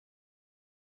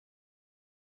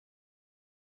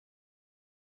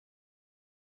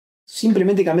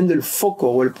simplemente cambiando el foco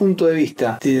o el punto de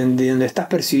vista de donde estás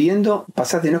percibiendo,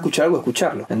 pasás de no escuchar algo a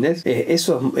escucharlo, ¿entendés?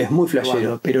 Eso es muy flashero,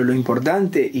 bueno. Pero lo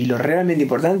importante y lo realmente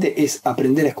importante es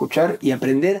aprender a escuchar y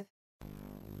aprender.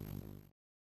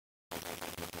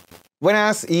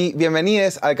 Buenas y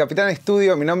bienvenidos al Capitán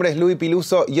Estudio. Mi nombre es Luis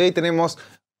Piluso y hoy tenemos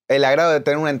el agrado de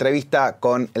tener una entrevista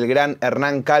con el gran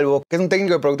Hernán Calvo, que es un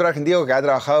técnico y productor argentino que ha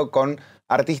trabajado con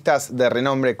artistas de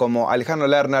renombre como Alejandro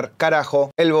Lerner,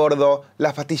 Carajo, El Bordo,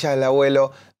 Las pastillas del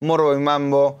abuelo, Morbo y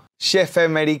Mambo, Geoff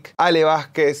Emerick, Ale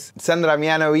Vázquez, Sandra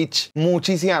Mianovich,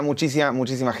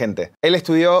 muchísima gente. Él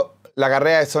estudió la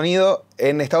carrera de sonido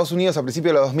en Estados Unidos a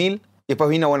principios de los 2000 y después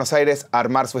vino a Buenos Aires a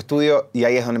armar su estudio y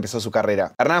ahí es donde empezó su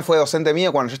carrera. Hernán fue docente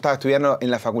mío cuando yo estaba estudiando en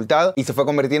la facultad y se fue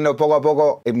convirtiendo poco a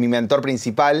poco en mi mentor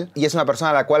principal y es una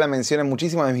persona a la cual la menciono en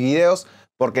muchísimos de mis videos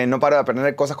porque no paro de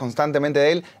aprender cosas constantemente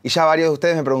de él y ya varios de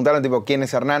ustedes me preguntaron tipo quién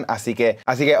es Hernán, así que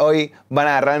hoy van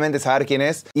a realmente saber quién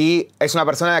es. Y es una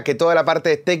persona que toda la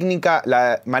parte técnica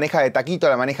la maneja de taquito,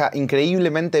 la maneja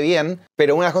increíblemente bien,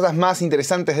 pero una de las cosas más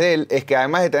interesantes de él es que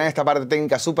además de tener esta parte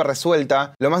técnica súper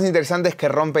resuelta, lo más interesante es que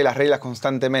rompe las reglas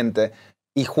constantemente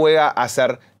y juega a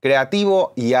ser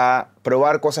creativo y a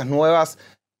probar cosas nuevas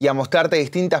y a mostrarte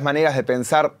distintas maneras de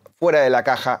pensar fuera de la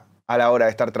caja a la hora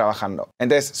de estar trabajando.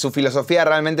 Entonces, su filosofía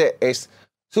realmente es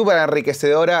súper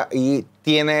enriquecedora y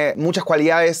tiene muchas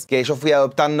cualidades que yo fui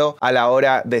adoptando a la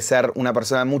hora de ser una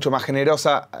persona mucho más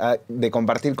generosa, de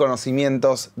compartir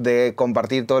conocimientos, de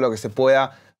compartir todo lo que se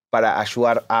pueda para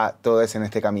ayudar a todos en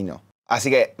este camino. Así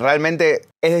que realmente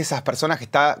es de esas personas que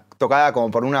está tocada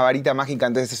como por una varita mágica,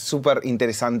 entonces es súper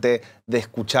interesante de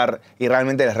escuchar y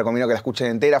realmente les recomiendo que la escuchen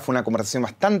entera. Fue una conversación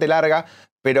bastante larga,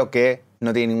 pero que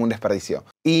no tiene ningún desperdicio.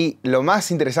 Y lo más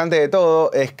interesante de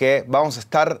todo es que vamos a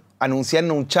estar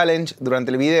anunciando un challenge durante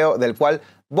el video del cual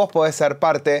vos podés ser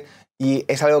parte y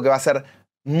es algo que va a ser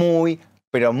muy,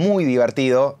 pero muy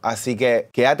divertido. Así que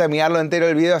quédate a mirarlo entero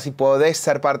el video así podés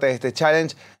ser parte de este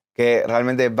challenge que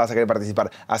realmente vas a querer participar.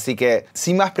 Así que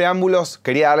sin más preámbulos,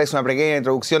 quería darles una pequeña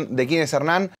introducción de quién es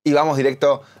Hernán y vamos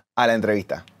directo a la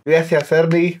entrevista. Gracias,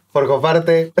 Ernie, por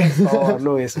comparte. Por favor,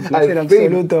 Luis, un placer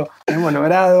absoluto. Lo hemos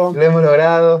logrado. Lo hemos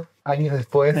logrado. Años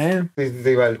después. Sí,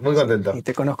 igual, muy contento. Y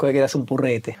te conozco de que eras un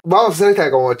purrete. Vamos a hacer esta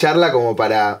como charla como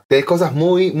para... Tenés cosas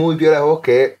muy piolas vos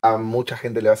que a mucha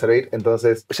gente le va a servir.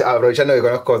 Entonces, ya aprovechando que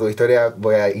conozco tu historia,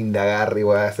 voy a indagar y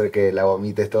voy a hacer que la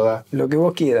vomites toda. Lo que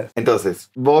vos quieras.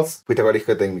 Entonces, vos fuiste a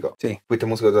colegio técnico. Sí. Fuiste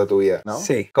músico toda tu vida, ¿no?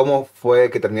 Sí. ¿Cómo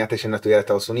fue que terminaste yendo a estudiar a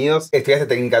Estados Unidos? ¿Estudiaste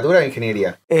tecnicatura o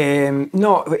ingeniería?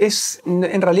 No,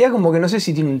 en realidad como que no sé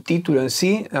si tiene un título en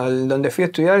sí. Donde fui a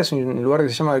estudiar es un lugar que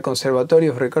se llama el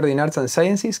Conservatorio of Recording Arts and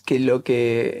Sciences,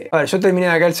 A ver, yo terminé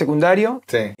de acá el secundario.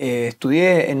 Sí.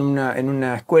 Estudié en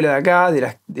una escuela de acá,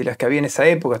 de las que había en esa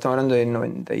época, estamos hablando de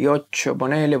 98,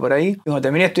 ponele por ahí. Y cuando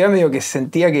terminé de estudiar medio que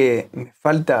sentía que me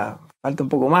falta un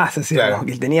poco más, o sea, claro. Como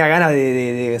que tenía ganas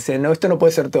de decir, no, esto no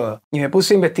puede ser todo. Y me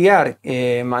puse a investigar,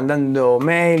 mandando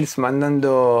mails,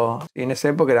 en esa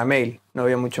época era mail, no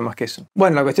había mucho más que eso.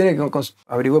 Bueno, la cuestión es que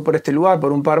averigué por este lugar,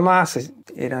 por un par más,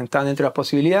 estaban dentro de las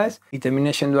posibilidades, y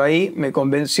terminé yendo ahí. Me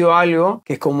convenció algo,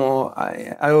 que es como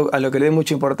algo a lo que le doy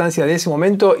mucha importancia de ese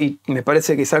momento, y me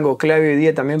parece que es algo clave hoy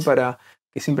día también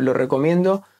que siempre lo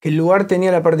recomiendo, que el lugar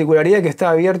tenía la particularidad que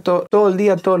estaba abierto todo el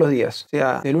día, todos los días. O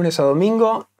sea, de lunes a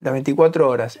domingo, las 24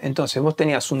 horas. Entonces vos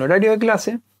tenías un horario de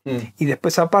clase y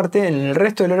después aparte, en el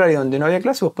resto del horario donde no había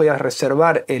clase, vos podías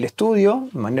reservar el estudio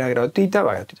de manera gratuita.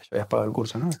 Gratuita, ya habías pagado el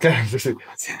curso, ¿no? Claro, sí.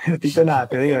 Gratuito nada,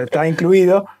 pero digo, estaba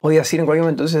incluido. Podías ir en cualquier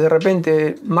momento. Entonces de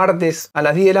repente, martes a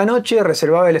las 10 de la noche,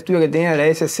 reservaba el estudio que tenía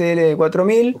la SSL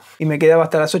 4000 y me quedaba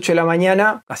hasta las 8 de la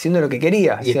mañana haciendo lo que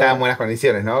quería. Y estaba en buenas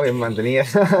condiciones, ¿no? Bien mantenida.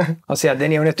 O sea,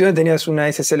 tenía un estudio, tenías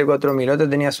una SSL 4000, otro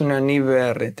tenías una NIV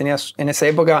BR. Tenías en esa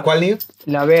época... ¿Cuál NIV?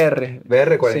 La BR.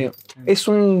 ¿BR cuál es? Sí. Es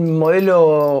un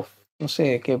modelo, no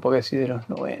sé qué época decir, de los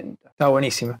 90. Estaba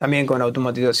buenísima. También con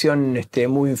automatización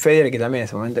Moving Fader, que también en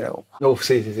ese momento era...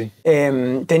 Sí.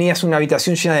 Tenías una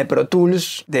habitación llena de Pro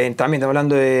Tools. También estamos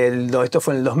hablando esto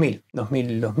fue en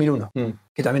el 2001.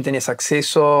 Que también tenías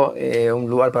acceso a un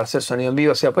lugar para hacer sonido en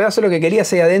vivo. O sea, podías hacer lo que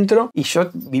querías ahí adentro. Y yo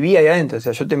vivía ahí adentro. O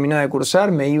sea, yo terminaba de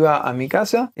cursar, me iba a mi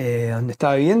casa, donde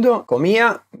estaba viviendo,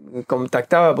 comía,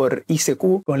 contactaba por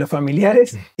ICQ con los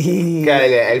familiares. Y claro,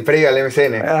 el previo al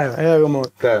MSN. Era como...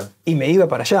 Claro. Y me iba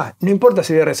para allá. No importa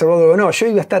si había reservado o no, yo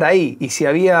iba a estar ahí. Y si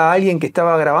había alguien que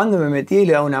estaba grabando, me metía y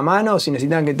le daba una mano. O si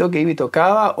necesitaban que toque, iba y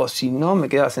tocaba. O si no, me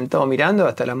quedaba sentado mirando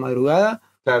hasta la madrugada.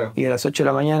 Claro. Y a las 8 de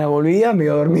la mañana volvía, me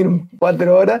iba a dormir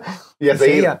 4 horas Y a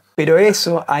seguir. seguía. Pero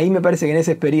eso, ahí me parece que en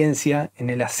esa experiencia, en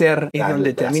el hacer, es Claro, donde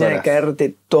las termina de horas.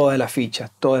 caerte todas las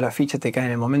fichas. Todas las fichas te caen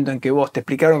en el momento en que vos te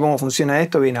explicaron cómo funciona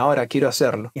esto, bien, ahora quiero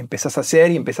hacerlo. Y empezás a hacer,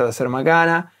 y empezás a hacer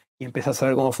macana, y empezás a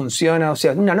ver cómo funciona. O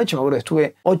sea, una noche me acuerdo que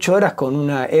estuve 8 horas con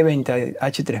una E20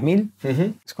 H3000,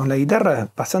 Ujú. con la guitarra,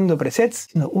 pasando presets,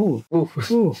 diciendo,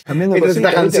 cambiando Esta es esta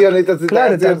cositas, canción, esta es esta claro,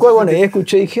 canción. tal cual, bueno, y ahí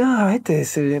escuché y dije, este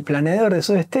es el planeador de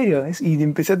Soda Stereo. Y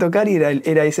empecé a tocar y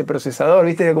era ese procesador,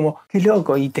 ¿viste? Era como, qué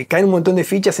loco. Y te caen un montón de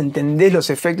fichas, entendés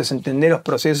los efectos, entendés los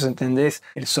procesos, entendés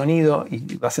el sonido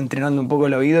y vas entrenando un poco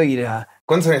el oído y era...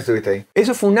 ¿Cuántos años estuviste ahí?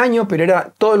 Eso fue un año, pero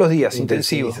era todos los días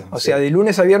intensivo. Intensivísimo, O sea, sí. de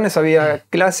lunes a viernes había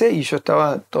clase y yo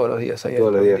estaba todos los días ahí.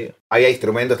 Todos los días. ¿Había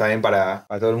instrumentos también para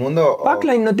todo el mundo? ¿O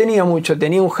Backline no tenía mucho,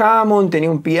 tenía un Hammond,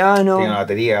 tenía un piano. tenía una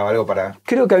batería o algo para...?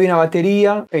 Creo que había una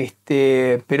batería,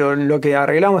 pero lo que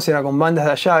arreglamos era con bandas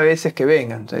de allá a veces que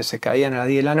vengan. Entonces se caían a las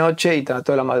 10 de la noche y estaba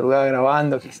toda la madrugada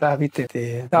grabando, quizás, ¿viste?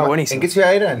 Estaba buenísimo. ¿En qué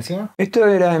ciudad era encima? Esto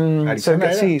era en ¿Arizona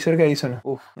era? Sí, cerca de Arizona,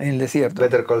 en el desierto.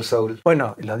 Better Call Saul.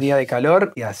 Bueno, los días de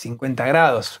calor y a 50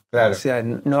 grados. Claro. O sea,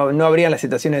 no habrían las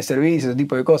estaciones de servicio, ese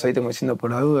tipo de cosas. Ahí estamos diciendo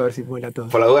por la duda a ver si vuela todo.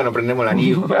 Por la duda no prendemos la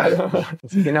NIV.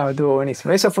 Así que nada, estuvo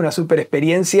buenísimo. Esa fue una super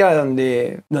experiencia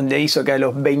donde hizo que a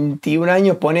los 21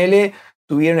 años, ponele,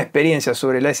 tuviera una experiencia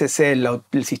sobre la SSL,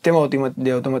 el sistema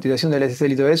de automatización de la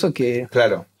SSL y todo eso, que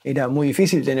Claro. era muy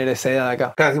difícil tener esa edad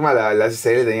acá. Claro, encima la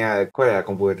SSL tenía... ¿Cuál era la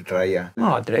compu que te traía?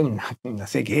 No, traía no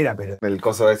sé qué era, pero... El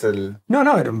coso es el... No,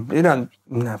 era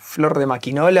una flor de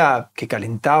maquinola que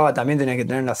calentaba, también tenía que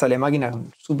tener una sala de máquinas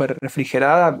súper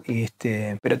refrigerada,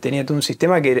 pero tenía todo un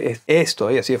sistema que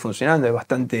todavía sigue funcionando, es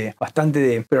bastante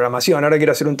de programación. Ahora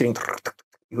quiero hacer un trim.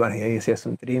 Y bueno, y ahí hacías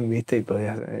un trim, ¿viste? Y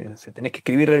podías, tenés que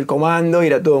escribir el comando y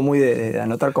era todo muy de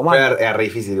anotar comandos. Era re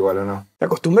difícil igual, ¿o no? Te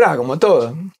acostumbraba, como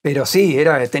todo. Pero sí,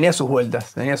 tenía sus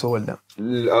vueltas,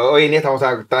 Hoy en día estamos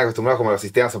tan acostumbrados como a los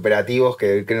sistemas operativos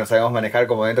que no sabemos manejar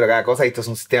como dentro de cada cosa y esto es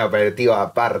un sistema operativo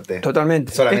aparte.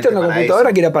 Totalmente. Solamente Esto es una para computadora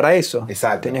eso. que era para eso.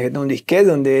 Exacto. Tenías que tener un disquete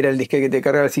donde era el disquete que te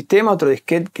cargaba el sistema, otro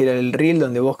disquete que era el reel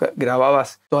donde vos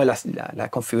grababas toda la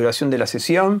configuración de la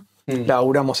sesión.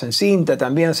 Laburamos en cinta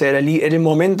también, o sea, era el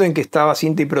momento en que estaba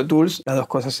cinta y Pro Tools, las dos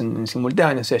cosas en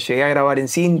simultáneo. O sea, llegué a grabar en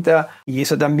cinta y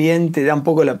eso también te da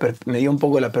me dio un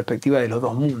poco la perspectiva de los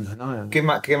dos mundos, ¿no? ¿Qué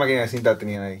máquina de cinta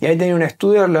tenían ahí? Y ahí tenía una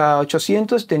Studer, la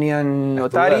 800, tenían ¿La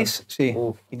Otaris, sí,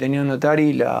 Uf. y tenían un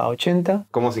Otari, la 80.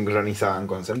 ¿Cómo sincronizaban?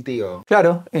 ¿Con sentido?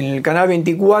 Claro, en el canal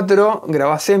 24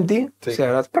 grabás empty, Sí. o sea,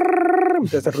 grabás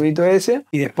ese ruidito ese,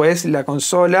 y después la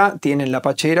consola tiene en la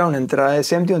pachera una entrada de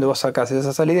SEMTI donde vos sacás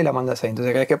esa salida y la mandas ahí.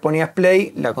 Entonces cada vez que ponías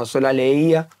play, la consola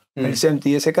leía el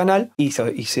SEMTI de ese canal y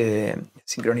se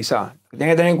sincronizaba. Tenés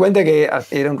que tener en cuenta que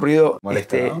era un ruido...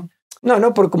 Molesto, ¿no?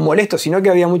 No por molesto, sino que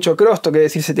había mucho crosstalk, es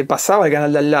decir, se te pasaba el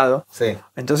canal de al lado. Sí.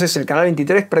 Entonces el canal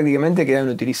 23 prácticamente quedaba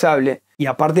inutilizable. Y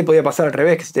aparte podía pasar al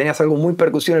revés, que si tenías algo muy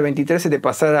percusión el 23 se te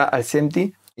pasara al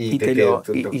SEMTI y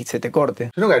se te corte.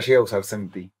 Yo nunca llegué a usar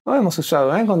SEMTI. Lo hemos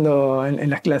usado cuando en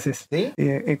las clases. ¿Sí?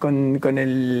 Con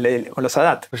los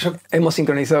ADAT. Pero yo, Hemos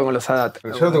sincronizado con los ADAT.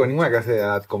 pero yo no tuve ninguna clase de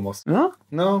edad con vos. ¿No?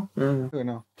 No, Mm. creo que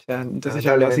no. Ya, entonces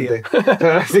ya lo hacía.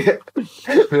 Lamentablemente.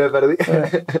 Me lo perdí.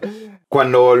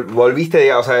 Cuando volviste,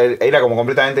 digamos, o sea, era como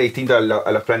completamente distinto a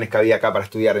los planes que había acá para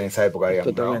estudiar en esa época,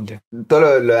 digamos. Totalmente. ¿No?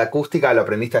 ¿Todo lo de acústica lo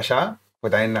aprendiste allá? Pues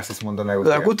también haces un montón de Lo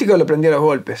acústica. de acústica lo aprendí a los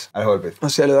golpes. A los golpes. O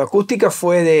sea, lo de acústica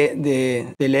fue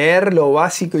de leer lo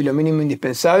básico y lo mínimo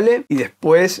indispensable y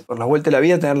después, por la vuelta de la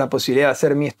vida, tener la posibilidad de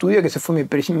hacer mi estudio, que ese fue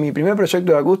mi primer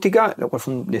proyecto de acústica, lo cual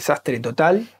fue un desastre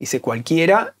total. Hice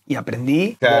cualquiera y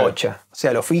aprendí bocha. O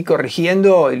sea, lo fui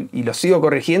corrigiendo y lo sigo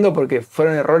corrigiendo porque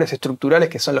fueron errores estructurales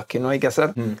que son los que no hay que hacer.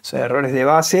 O sea, errores de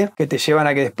base que te llevan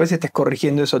a que después estés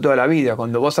corrigiendo eso toda la vida.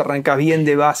 Cuando vos arrancás bien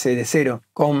de base, de cero,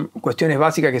 con cuestiones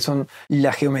básicas que son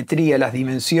la geometría, las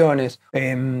dimensiones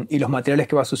y los materiales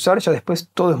que vas a usar, ya después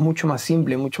todo es mucho más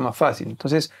simple, mucho más fácil.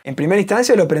 Entonces, en primera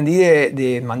instancia lo aprendí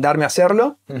de mandarme a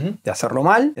hacerlo, de hacerlo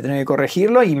mal, de tener que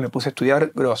corregirlo y me puse a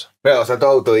estudiar grosso. Pero, o sea, todo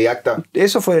autodidacta.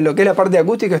 Eso fue lo que es la parte de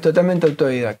acústica, es totalmente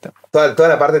autodidacta. Toda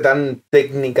la parte tan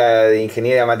técnica de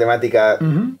ingeniería matemática,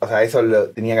 o sea, ¿eso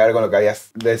tenía que ver con lo que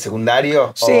habías del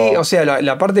secundario? Sí, o sea,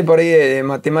 la parte por ahí de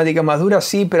matemática más dura,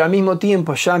 sí, pero al mismo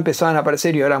tiempo ya empezaban a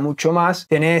aparecer y ahora mucho más.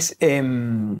 Tenés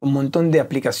un montón de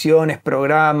aplicaciones,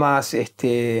 programas,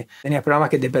 tenías programas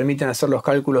que te permiten hacer los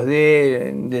cálculos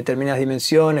de determinadas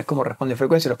dimensiones, cómo responde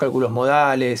frecuencia, los cálculos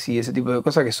modales y ese tipo de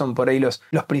cosas que son por ahí los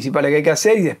principales que hay que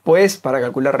hacer y después para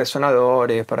calcular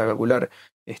resonadores, para calcular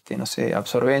no sé,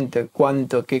 absorbente,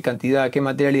 cuánto, qué cantidad, qué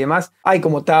material y demás. Hay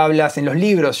como tablas, en los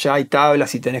libros ya hay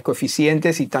tablas y tenés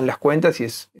coeficientes y están las cuentas y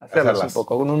es hacerlas un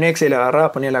poco. Con un Excel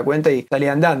agarrabas, ponías la cuenta y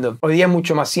salía andando. Hoy día es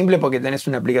mucho más simple porque tenés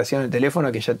una aplicación en el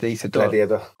teléfono que ya te dice todo.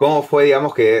 ¿Cómo fue,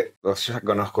 digamos, que, yo ya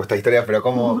conozco esta historia, pero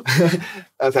cómo,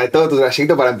 o sea, todo tu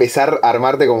trayecto para empezar a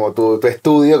armarte como tu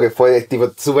estudio, que fue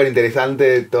tipo súper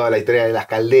interesante, toda la historia de las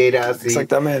calderas.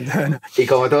 Exactamente. Y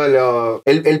como todo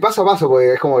el paso a paso,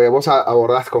 porque es como que vos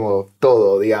abordás como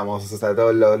todo, digamos, o sea,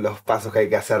 todos los pasos que hay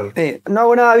que hacer. No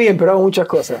hago nada bien, pero hago muchas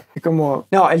cosas. Es como...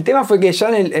 No, el tema fue que ya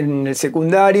en el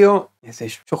secundario,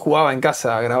 yo jugaba en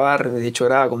casa a grabar, de hecho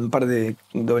grababa con un par de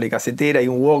doble casetera y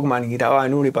un Walkman y grababa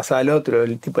en uno y pasaba al otro,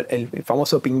 el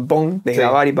famoso ping-pong de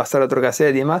grabar y pasar a otro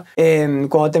cassette y demás.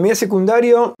 Cuando terminé el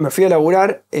secundario me fui a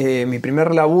laburar. Mi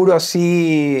primer laburo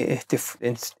así,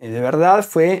 de verdad,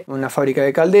 fue una fábrica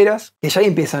de calderas, que ya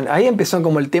ahí empezó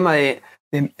como el tema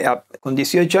con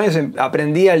 18 años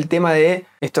aprendí el tema de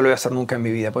esto lo voy a hacer nunca en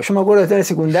mi vida. Porque yo me acuerdo de estar en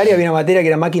secundaria, había una materia que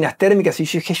era máquinas térmicas y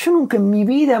yo dije, yo nunca en mi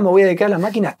vida me voy a dedicar a las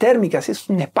máquinas térmicas, es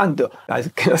un espanto.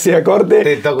 Que no sea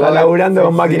corte, está laburando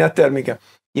con máquinas térmicas.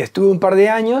 Y estuve un par de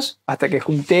años hasta que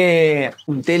junté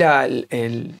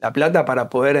la plata para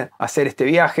poder hacer este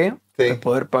viaje, para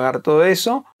poder pagar todo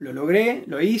eso. Lo logré,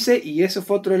 lo hice y eso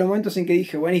fue otro de los momentos en que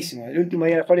dije, buenísimo. El último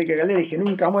día de la fábrica de calderas dije,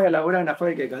 nunca voy a laburar en la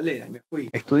fábrica de calderas. Me fui.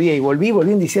 Estudié y volví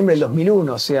en diciembre del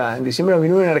 2001. O sea, en diciembre del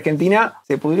 2001 en Argentina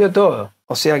se pudrió todo.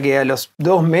 O sea que a los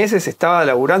 2 meses estaba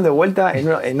laburando de vuelta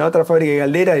en otra fábrica de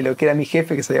calderas de lo que era mi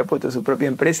jefe que se había puesto su propia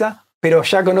empresa, pero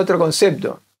ya con otro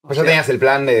concepto. Pues ya tenías el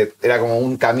plan era como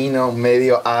un camino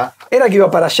medio a... Era que iba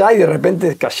para allá y de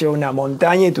repente cayó una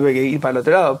montaña y tuve que ir para el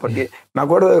otro lado, porque me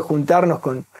acuerdo de juntarnos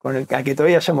con el que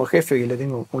todavía llamo jefe, que le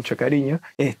tengo mucho cariño,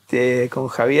 con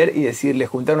Javier, y decirle,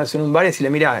 juntarnos en un bar y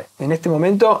decirle, mira, en este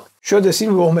momento yo te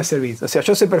sirvo y vos me servís. O sea,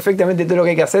 yo sé perfectamente todo lo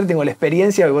que hay que hacer, tengo la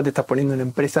experiencia, que vos te estás poniendo una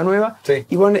empresa nueva,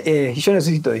 y yo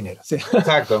necesito dinero. ¿Sí?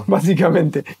 Exacto.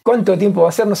 Básicamente. ¿Cuánto tiempo va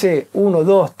a ser? No sé, 1,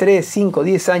 2, 3, 5,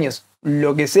 10 años.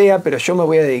 Lo que sea, pero yo me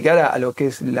voy a dedicar a lo que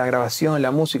es la grabación, la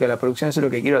música, la producción, eso es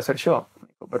lo que quiero hacer yo.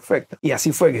 Perfecto. Y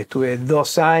así fue que estuve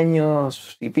 2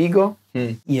 años y pico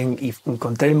y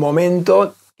encontré el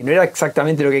momento, que no era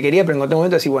exactamente lo que quería, pero encontré el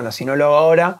momento de decir, bueno, si no lo hago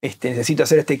ahora, necesito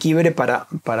hacer este quiebre para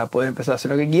poder empezar a hacer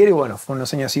lo que quiero. Y bueno, fue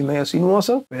unos años así medio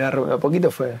sinuosos, pero a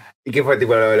poquito fue. ¿Y qué fue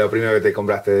tipo lo primero que te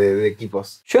compraste de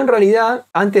equipos? Yo en realidad,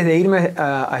 antes de irme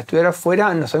a estudiar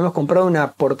afuera, nos habíamos comprado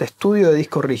una portaestudio de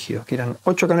discos rígidos, que eran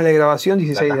 8 canales de grabación,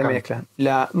 16 de mezcla.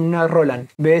 Una Roland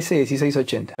BS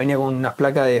 1680. Venía con unas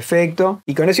placas de efecto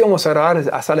y con eso íbamos a grabar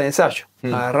a sala de ensayo.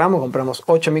 Agarramos, compramos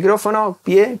 8 micrófonos,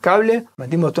 pie, cable,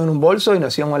 metimos todo en un bolso y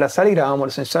nos íbamos a la sala y grabábamos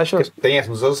los ensayos. ¿Tenías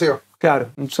un socio? Claro,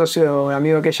 un socio, un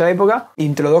amigo de aquella época, y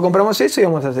entre los dos compramos eso y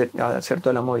íbamos a hacer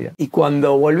toda la movida. Y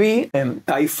cuando volví,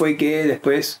 ahí fue que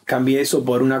después cambié eso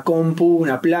por una compu,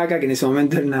 una placa, que en ese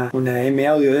momento era una M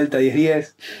Audio Delta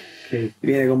 1010, que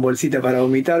viene con bolsita para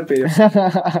vomitar, pero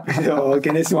que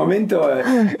en ese momento...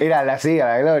 Era la siga,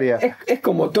 la gloria. Es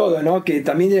como todo, ¿no? Que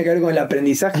también tiene que ver con el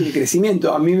aprendizaje y el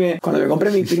crecimiento. A mí, cuando me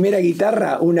compré mi primera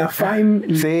guitarra, una Fime,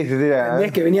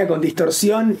 que venía con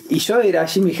distorsión, y yo era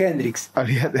Jimi Hendrix.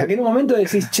 Olvídate. En un momento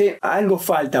decís, che, algo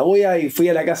falta. Fui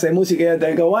a la casa de música de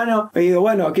Talcahuano, y digo,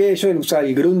 bueno, ¿qué? Yo usaba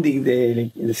el Grundig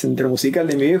del centro musical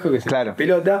de mi viejo, que es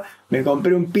pelota. Me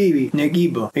compré un Pibi, un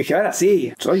equipo. Dije, ahora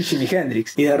sí, soy Jimi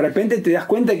Hendrix. Y de repente te das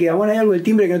cuenta que, bueno, hay algo del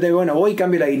timbre que no te... Bueno, voy y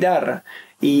cambio la guitarra.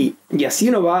 Y así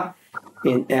uno va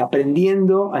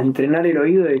aprendiendo a entrenar el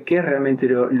oído de qué es realmente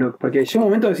porque hay un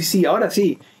momento decís, sí, ahora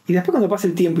sí. Y después cuando pasa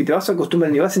el tiempo y te vas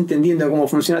acostumbrando y vas entendiendo cómo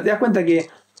funciona, te das cuenta que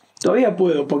todavía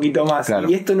puedo un poquito más,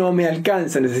 y esto no me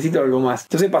alcanza, necesito algo más.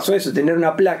 Entonces pasó eso, tener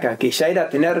una placa que ya era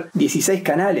tener 16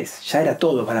 canales, ya era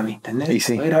todo para mí, ¿entendés? Y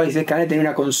sí. Era 16 canales, tenía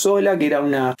una consola que era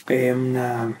una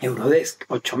Eurodesk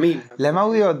 8000. La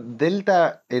Audio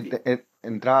Delta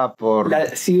entraba por...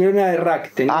 Sí, era una de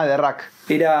rack. de rack.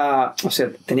 Era, o sea,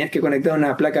 tenías que conectar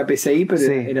una placa PCI, pero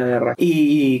era de rack.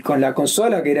 Y con la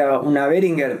consola, que era una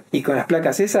Behringer, y con las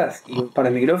placas esas, y para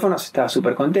micrófonos, estaba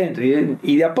súper contento.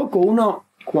 Y de a poco uno...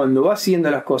 Cuando va haciendo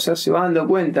las cosas se va dando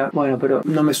cuenta, bueno, pero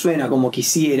no me suena como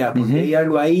quisiera, porque hay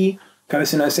algo ahí que a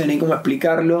veces no sé ni cómo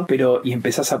explicarlo, y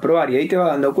empezás a probar y ahí te vas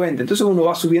dando cuenta. Entonces uno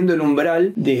va subiendo el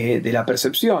umbral de la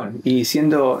percepción y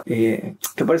diciendo que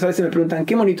por eso a veces me preguntan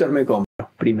 ¿qué monitor me compro?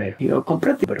 primero. Digo,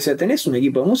 comprate, o sea, tenés un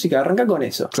equipo de música, arranca con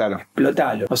eso. Claro.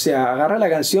 Explotalo. O sea, agarrá la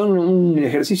canción, un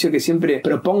ejercicio que siempre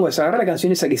propongo es agarrar la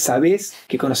canción esa que sabés,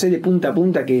 que conocés de punta a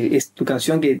punta, que es tu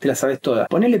canción que te la sabés toda.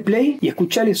 Ponele play y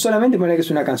escuchale solamente, ponele que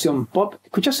es una canción pop,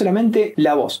 escuchá solamente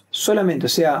la voz. Solamente, o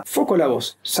sea, foco la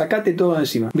voz. Sacate todo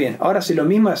encima. Bien, ahora hace lo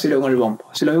mismo, hacelo con el bombo.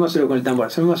 Hace lo mismo, hacelo con el tambor.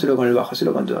 Hace lo mismo, hacelo con el bajo.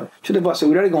 Hacelo con todo. Yo te puedo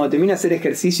asegurar que cuando termine de hacer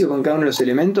ejercicio con cada uno de los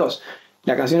elementos,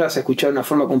 la canción la vas a escuchar de una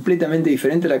forma completamente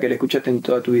diferente a la que la escuchaste en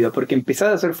toda tu vida, porque empezás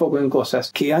a hacer foco en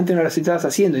cosas que antes no las estabas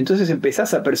haciendo, entonces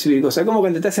empezás a percibir cosas, como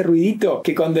cuando te hace ruidito,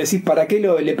 que cuando decís ¿para qué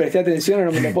le presté atención o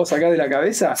no me lo puedo sacar de la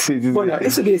cabeza? Sí. Bueno,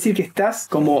 eso quiere decir que estás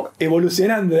como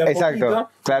evolucionando de a Exacto, poquito,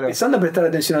 claro. empezando a prestar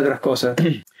atención a otras cosas.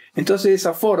 Entonces de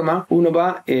esa forma uno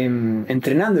va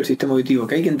entrenando el sistema auditivo,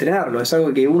 que hay que entrenarlo, es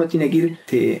algo que uno tiene que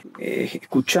ir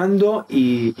escuchando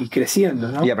y creciendo,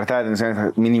 ¿no? Y a prestar atención a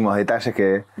esos mínimos detalles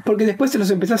que... Porque después te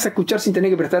los empezás a escuchar sin tener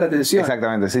que prestar atención.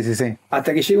 Exactamente, sí.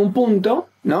 Hasta que llega un punto,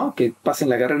 ¿no? Que pasa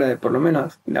en la carrera de por lo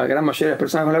menos la gran mayoría de las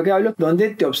personas con las que hablo, donde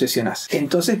te obsesionás.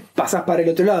 Entonces pasás para el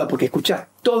otro lado porque escuchás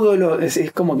todo lo...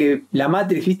 Es como que la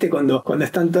Matrix, ¿viste? Cuando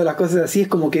están todas las cosas así, es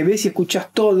como que ves y escuchás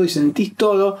todo y sentís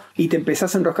todo y te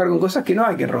empezás a enroscar con cosas que no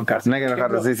hay que enroscarse. No hay que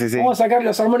enroscarse, sí. Vamos a sacar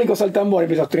los armónicos al tambor,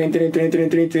 empiezas trin,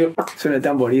 suena el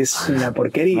tambor y es una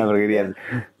porquería. Una porquería.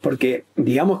 Porque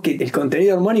digamos que el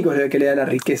contenido armónico es lo que le da la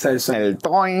riqueza del sonido. El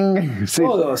toing. Sí.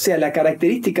 Todo, o sea, la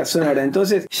característica sonora.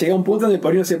 Entonces llega un punto donde por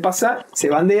ahí uno se pasa, se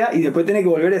bandea y después tiene que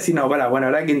volver a decir, no, bueno,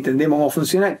 ahora que entendemos cómo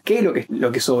funciona, qué es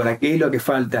lo que sobra, qué es lo que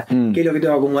falta, qué es lo que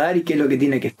tengo que acomodar y qué es lo que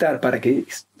tiene que estar para que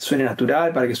suene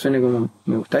natural, para que suene como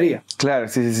me gustaría. Claro,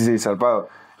 sí, zarpado.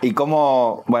 Y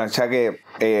cómo, bueno, ya que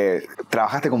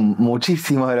trabajaste con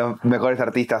muchísimos de los mejores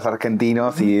artistas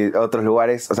argentinos y otros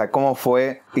lugares, o sea, ¿cómo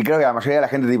fue? Y creo que la mayoría de la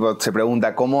gente tipo se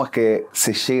pregunta cómo es que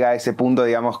se llega a ese punto,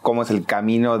 digamos, cómo es el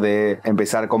camino de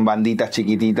empezar con banditas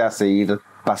chiquititas e ir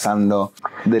pasando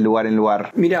de lugar en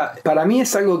lugar. Mira, para mí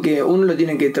es algo que uno lo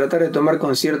tiene que tratar de tomar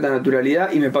con cierta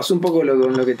naturalidad y me pasó un poco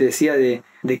con lo que te decía de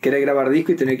querer grabar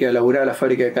disco y tener que laburar a la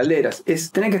fábrica de calderas.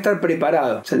 Es tener que estar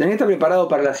preparado, o sea, tener que estar preparado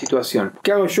para la situación.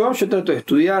 ¿Qué hago yo? Yo trato de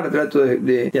estudiar, trato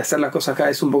de hacer las cosas cada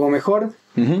vez un poco mejor.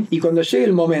 Y cuando llegue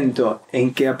el momento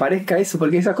en que aparezca eso,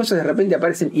 porque esas cosas de repente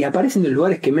aparecen en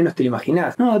lugares que menos te lo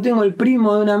imaginás. No, tengo el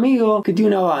primo de un amigo que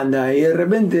tiene una banda y de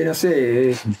repente, no sé,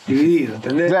 es dividido,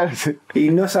 ¿entendés? Claro, sí. Y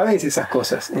no sabés esas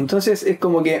cosas. Entonces es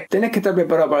como que tenés que estar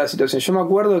preparado para la situación. Yo me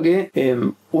acuerdo que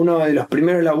uno de los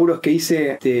primeros laburos que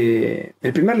hice,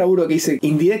 el primer laburo que hice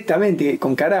indirectamente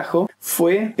con Carajo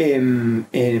fue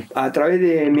a través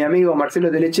de mi amigo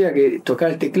Marcelo Telechea, que tocaba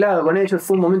el teclado con ellos.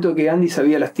 Fue un momento que Andy se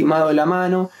había lastimado la mano,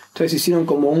 entonces hicieron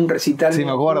como un recital. Sí,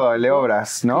 me acuerdo, de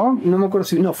obras, ¿no? No me acuerdo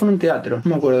si fue en un teatro,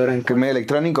 no me acuerdo ahora. ¿Que medio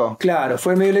electrónico? Claro,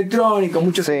 fue medio electrónico,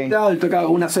 muchos invitados, él tocaba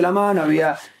con una sola mano,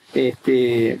 había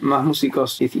más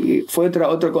músicos y fue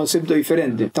otro concepto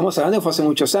diferente. Estamos hablando que fue hace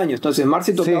muchos años. Entonces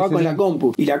Marce tocaba con la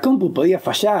compu y la compu podía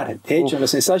fallar. De hecho, en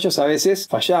los ensayos a veces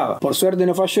fallaba. Por suerte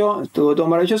no falló, estuvo todo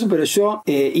maravilloso, pero yo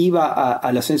iba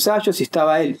a los ensayos y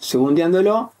estaba él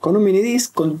segundeándolo con un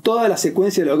minidisc con toda la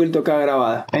secuencia de lo que él tocaba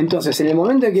grabada. Entonces, en el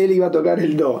momento en que él iba a tocar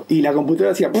el do y la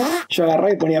computadora hacía, yo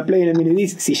agarraba y ponía play en el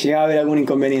minidisc si llegaba a haber algún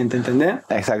inconveniente, ¿entendés?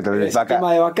 Exacto, el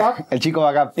tema de backup. El chico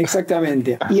backup.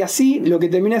 Exactamente. Y así lo que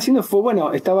terminé haciendo fue,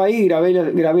 bueno, estaba ahí,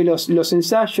 grabé los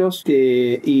ensayos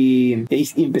y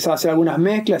empezaba a hacer algunas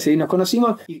mezclas y ahí nos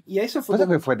conocimos. Y a eso fue...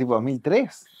 ¿Cuánto que fue? ¿Tipo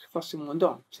 2003? Fue hace un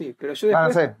montón, sí. Pero yo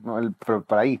después... no sé, pero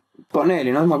por ahí.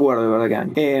 Ponele, no me acuerdo de verdad qué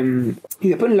año. Y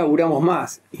después nos laburamos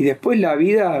más. Y después la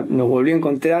vida nos volvió a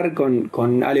encontrar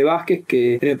con Ale Vázquez,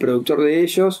 que era el productor de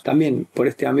ellos, también por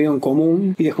este amigo en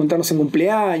común, y de juntarnos en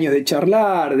cumpleaños, de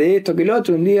charlar, de esto que lo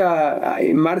otro. Un día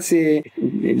Marce,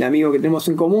 el amigo que tenemos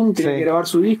en común, tenía que grabar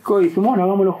su disco y dijimos, bueno,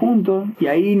 hagámoslo juntos. Y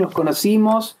ahí nos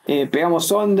conocimos,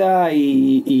 pegamos onda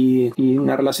y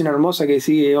una relación hermosa que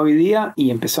sigue hoy día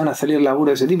y empezaron a salir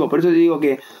laburos de ese tipo. Por eso te digo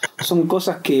que son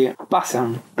cosas que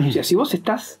pasan. O sea, si vos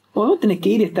tenés que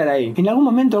ir y estar ahí. En algún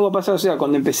momento algo pasó, o sea,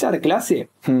 cuando empecé a dar clase,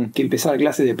 que empecé a dar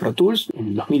clase de Pro Tools,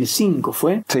 en 2005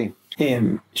 fue. Sí.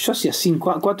 Yo hacía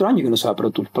 4 años que no usaba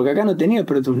Pro Tools, porque acá no tenía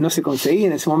Pro Tools, no se conseguía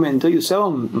en ese momento y usaba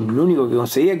lo único que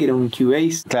conseguía que era un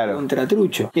Cubase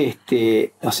contratrucho.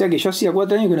 O sea que yo hacía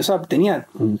 4 años que no usaba, tenía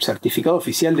un certificado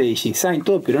oficial de design,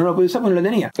 todo, pero no lo podía usar porque no lo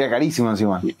tenía. Era carísimo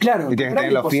encima. Claro. Y tienes que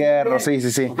tener los fierros,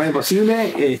 sí. Era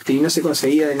imposible y no se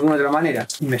conseguía de ninguna otra manera.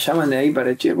 Y me llaman de ahí para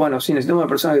decir, bueno, sí, necesitamos una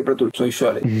persona de Pro Tools, soy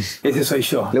yo, ese soy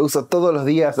yo. Lo uso todos los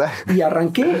días. Y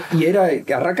arranqué, y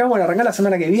arrancaba la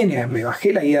semana que viene, me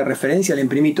bajé la guía de referencia referencia, la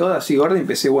imprimí toda así gorda y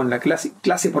empecé, bueno, la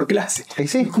clase por clase. ¿Y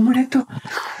sí? ¿Cómo era esto?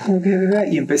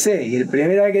 Y empecé. Y la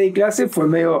primera vez que di clase fue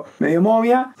medio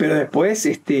movia, pero después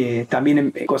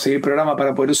también conseguí el programa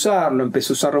para poder usarlo,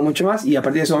 empecé a usarlo mucho más y a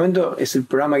partir de ese momento es el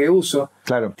programa que uso.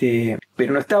 Claro.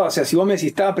 Pero no estaba, o sea, si vos me decís,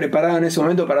 ¿estaba preparado en ese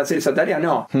momento para hacer esa tarea?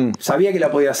 No. Sabía que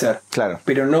la podía hacer. Claro.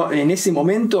 Pero no, en ese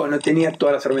momento no tenía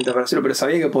todas las herramientas para hacerlo, pero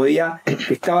sabía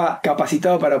que estaba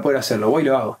capacitado para poder hacerlo. Voy y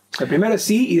lo hago. O sea, primero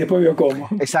sí y después veo cómo.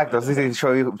 Exacto, sí,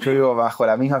 yo vivo bajo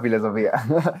la misma filosofía.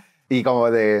 Y como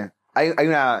hay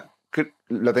una...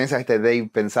 ¿Lo tenés a Dave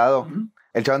pensado?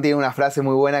 El chabón tiene una frase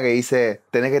muy buena que dice,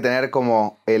 tenés que tener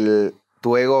como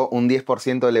tu ego un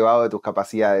 10% elevado de tus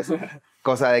capacidades.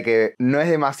 Cosa de que no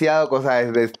es demasiado, cosa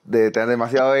de tener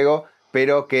demasiado ego,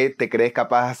 pero que te crees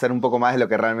capaz de hacer un poco más de lo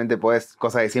que realmente podés.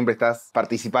 Cosa de que siempre estás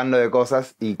participando de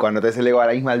cosas y cuando te des el ego a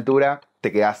la misma altura,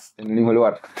 te quedás en el mismo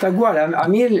lugar. Tal cual, a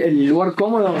mí el lugar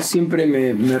cómodo siempre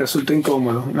me resultó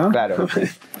incómodo, ¿no? Claro.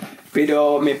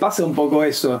 Pero me pasa un poco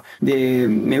eso,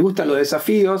 me gustan los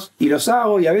desafíos y los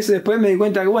hago y a veces después me doy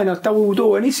cuenta que bueno, estuvo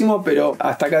buenísimo, pero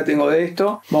hasta acá tengo de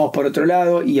esto, vamos por otro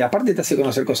lado y aparte te hace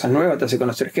conocer cosas nuevas, te hace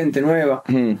conocer gente nueva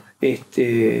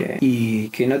y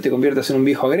que no te conviertas en un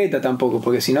viejo Greta tampoco,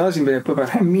 porque si no siempre después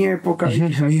para en mi época,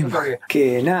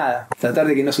 que nada, tratar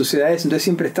de que no suceda eso, entonces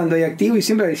siempre estando ahí activo y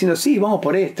siempre diciendo sí, vamos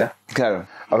por esta. Claro,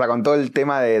 o sea, con todo el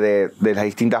tema de las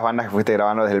distintas bandas que fuiste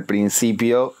grabando desde el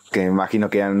principio, que me imagino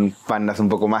que eran bandas un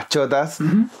poco más chotas,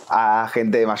 a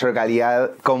gente de mayor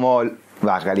calidad, como...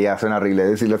 calidad, suena horrible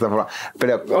decirlo de esa forma,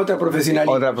 pero... Otra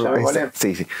profesionalidad.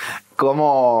 Sí.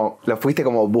 ¿Cómo lo fuiste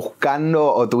como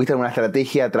buscando o tuviste alguna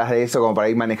estrategia atrás de eso como para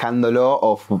ir manejándolo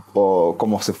o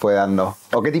cómo se fue dando?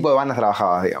 ¿O qué tipo de bandas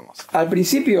trabajabas, digamos? Al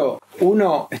principio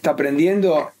uno está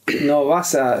aprendiendo,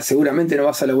 seguramente no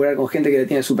vas a laburar con gente que la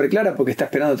tiene súper clara porque está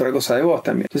esperando otra cosa de vos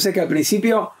también. Entonces que al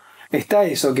principio está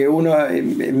eso, que uno es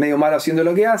medio malo haciendo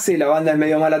lo que hace, la banda es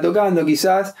medio mala tocando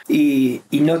quizás, y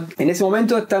no, en ese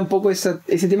momento está un poco ese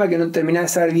tema que no terminás de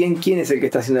saber bien quién es el que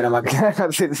está haciendo la máquina.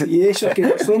 Sí. Y ellos que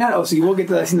no suenan o si vos que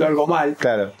estás haciendo algo mal.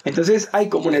 Claro. Entonces hay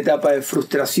como una etapa de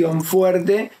frustración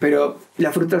fuerte, pero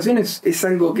la frustración es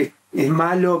algo que es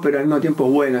malo, pero al mismo tiempo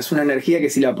bueno. Es una energía que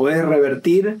si la podés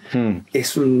revertir,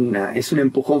 es un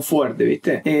empujón fuerte,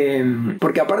 ¿viste?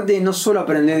 Porque aparte no solo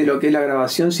aprendés de lo que es la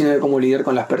grabación, sino de cómo lidiar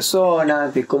con las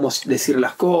personas, de cómo decir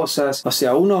las cosas. O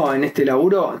sea, uno en este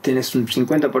laburo tenés un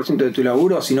 50% de tu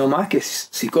laburo, si no más, que es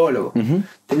psicólogo.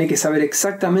 Tenés que saber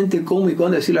exactamente cómo y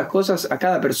cuándo decir las cosas a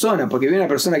cada persona, porque viene una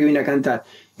persona que viene a cantar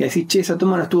y decís, che, esa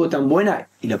toma no estuvo tan buena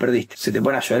y lo perdiste. Se te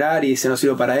pone a llorar y dice, no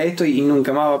sirvo para esto y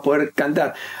nunca más va a poder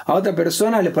cantar. A otra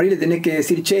persona por ahí le tenés que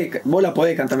decir, che, vos la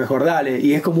podés cantar mejor, dale.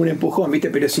 Y es como un empujón, ¿viste?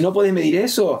 Pero si no podés medir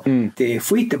eso, te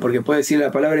fuiste porque puedes decir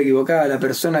la palabra equivocada a la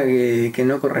persona que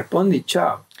no corresponde y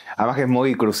chao. Además que es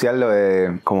muy crucial lo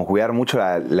de como cuidar mucho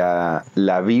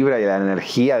la vibra y la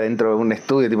energía dentro de un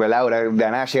estudio, tipo el aura. De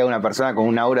nada llega una persona con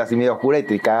una aura así medio oscura y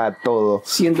te caga todo.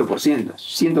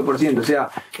 100%. O sea,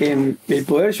 el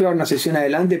poder llevar una sesión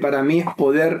adelante para mí es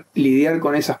poder lidiar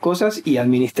con esas cosas y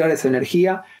administrar esa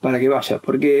energía para que vaya.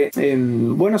 Porque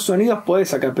buenos sonidos podés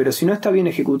sacar, pero si no está bien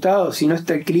ejecutado, si no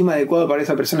está el clima adecuado para que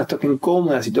esas personas toquen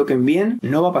cómodas y toquen bien,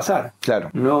 no va a pasar. Claro.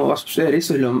 No va a suceder.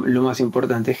 Eso es lo más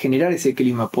importante, es generar ese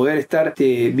clima, poder estar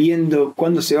viendo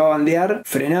cuándo se va a bandear,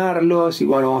 frenarlos y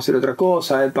bueno, vamos a hacer otra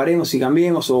cosa, paremos y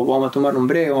cambiemos o vamos a tomar un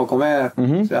break, vamos a comer,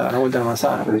 o sea, una vuelta a la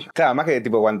manzana. Claro, más que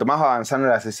tipo, cuanto más va avanzando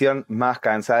la sesión, más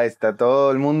cansada está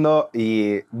todo el mundo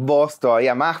y vos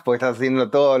todavía más, porque estás haciendo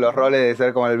todos los roles de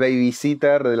ser como el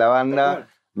babysitter de la banda,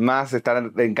 más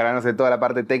estar encargándose de toda la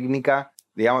parte técnica,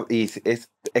 digamos, y es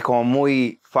como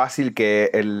muy fácil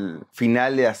que el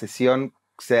final de la sesión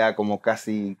sea como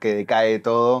casi que decae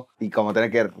todo y como tener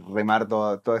que remar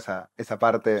toda esa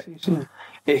parte. Sí.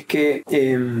 Es que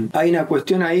hay una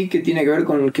cuestión ahí que tiene que ver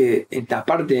con que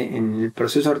aparte en el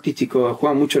proceso artístico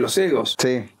juegan mucho los egos.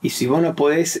 Sí. Y si vos no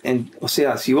podés, o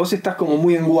sea, si vos estás como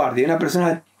muy en guardia, una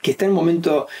persona que está en un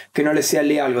momento que no le sea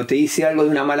algo, te dice algo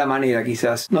de una mala manera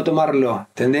quizás, no tomarlo,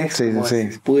 ¿entendés? Sí.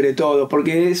 Se pudre todo,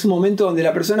 porque es un momento donde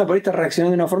la persona por ahí está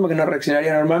reaccionando de una forma que no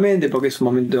reaccionaría normalmente, porque es un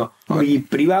momento muy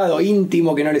privado,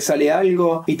 íntimo, que no le sale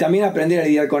algo, y también aprender a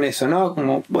lidiar con eso, ¿no?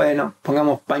 Como, bueno,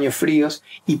 pongamos paños fríos,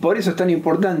 y por eso es tan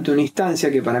importante una instancia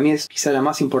que para mí es quizá la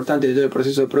más importante de todo el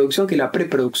proceso de producción, que es la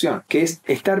preproducción, que es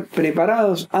estar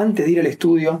preparados antes de ir al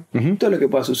estudio, todo lo que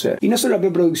pueda suceder. Y no solo la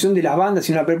preproducción de las bandas,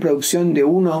 sino la preproducción de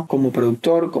uno uno como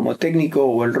productor, como técnico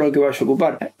o el rol que vaya a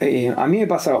ocupar. A mí me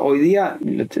pasa, hoy día,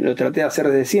 lo traté de hacer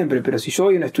desde siempre, pero si yo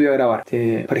voy a un estudio a grabar,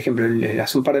 por ejemplo,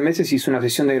 hace un par de meses hice una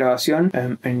sesión de grabación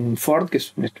en Ford, que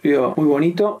es un estudio muy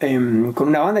bonito, con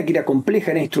una banda que era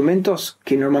compleja, eran instrumentos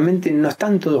que normalmente no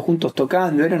están todos juntos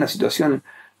tocando, era una situación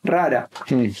rara.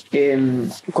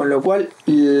 Con lo cual,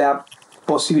 la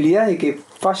posibilidad de que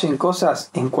fallen cosas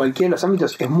en cualquiera de los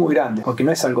ámbitos es muy grande, porque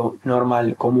no es algo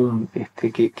normal, común,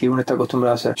 que uno está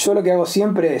acostumbrado a hacer. Yo lo que hago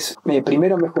siempre es,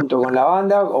 primero me junto con la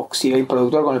banda, o si hay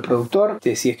productor, con el productor,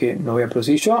 si es que no voy a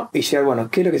producir yo, y llegar, bueno,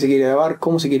 qué es lo que se quiere grabar,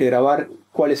 cómo se quiere grabar,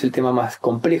 cuál es el tema más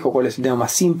complejo, cuál es el tema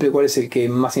más simple, cuál es el que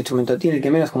más instrumento tiene, el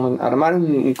que menos, como armar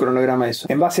un cronograma de eso.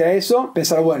 En base a eso,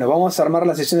 pensar, bueno, vamos a armar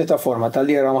la sesión de esta forma, tal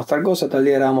día grabamos tal cosa, tal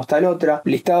día grabamos tal otra,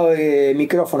 listado de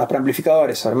micrófonos para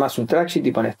amplificadores, armás un track sheet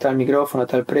y pones tal micrófono,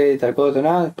 tal pre, tal cosa,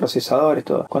 nada, procesadores,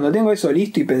 todo. Cuando tengo eso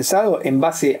listo y pensado en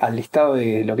base al listado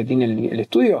de lo que tiene el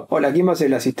estudio, hola, ¿quién va a ser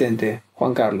el asistente?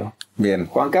 Juan Carlos. Bien.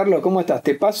 Juan Carlos, ¿cómo estás?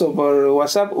 Te paso por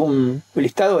WhatsApp un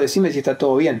listado, decime si está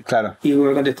todo bien. Claro. Y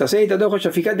me contestas, está todo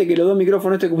joya, fíjate que los dos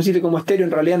micrófonos que pusiste como estéreo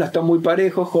en realidad no están muy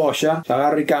parejos, joya,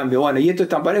 agarro y cambio. Bueno, ¿y esto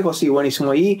están parejos? Sí,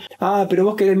 buenísimo. Y, pero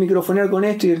vos querés microfonear con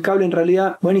esto y el cable en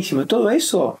realidad, buenísimo. Todo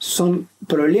eso son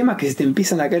problemas que se te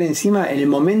empiezan a caer encima en el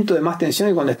momento de más tensión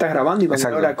y cuando estás grabando y cuando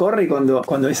la hora corre y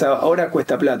cuando esa hora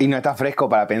cuesta plata. Y no estás fresco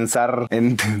para pensar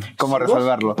en cómo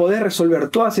resolverlo. Vos podés resolver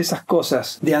todas esas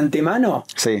cosas de antemano,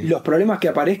 sí. Los problemas que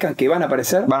aparezcan, que van a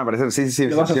aparecer, sí,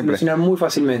 lo vas a solucionar muy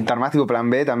fácilmente. ¿Te armás tipo plan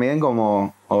B también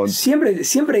como...? Siempre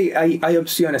hay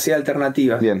opciones, hay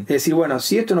alternativas. Bien. Es decir, bueno,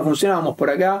 si esto no funciona, vamos por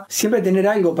acá. Siempre tener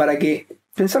algo para que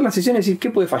pensar la sesión y decir,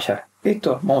 ¿qué puede fallar?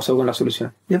 Esto, vamos a ver con la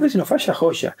solución. Después si no falla,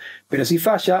 joya. Pero si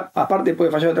falla, aparte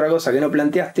puede fallar otra cosa que no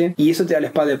planteaste y eso te da la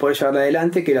espalda de poder llevarla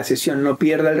adelante, que la sesión no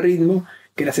pierda el ritmo,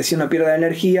 que la sesión no pierda la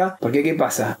energía, porque ¿qué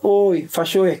pasa? Uy,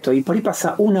 falló esto, y por ahí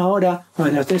pasa una hora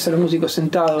donde los tenés a los músicos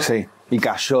sentados. Sí. Y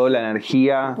cayó la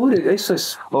energía. Eso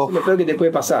es lo peor que te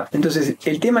puede pasar. Entonces,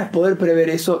 el tema es poder prever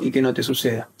eso y que no te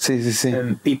suceda. Sí.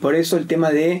 Y por eso el tema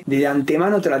de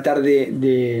antemano tratar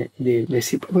de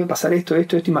decir, puede pasar esto,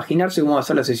 imaginarse cómo va a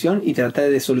ser la sesión y tratar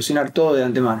de solucionar todo de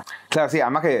antemano. Claro, sí,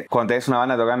 además que cuando tenés una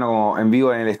banda tocando como en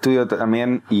vivo en el estudio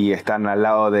también y están al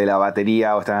lado de la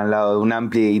batería o están al lado de un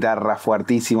ampli de guitarra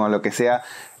fuertísimo o lo que sea,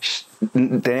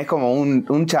 tenés como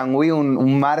un changüí,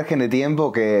 un margen de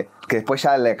tiempo que después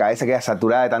ya la cabeza queda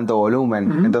saturada de tanto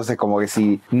volumen. Uh-huh. Entonces como que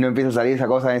si no empieza a salir esa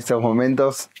cosa en esos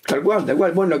momentos... Tal cual.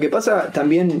 Bueno, lo que pasa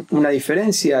también, una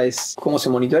diferencia es cómo se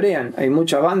monitorean. Hay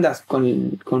muchas bandas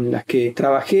con las que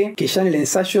trabajé que ya en el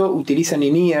ensayo utilizan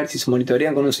in-ears y se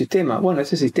monitorean con un sistema. Bueno,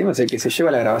 ese sistema es el que se lleva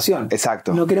a la grabación.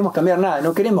 Exacto. No queremos cambiar nada,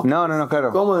 no queremos... No,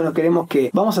 claro. ¿Cómo no queremos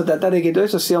que... Vamos a tratar de que todo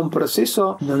eso sea un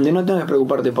proceso donde no tengas que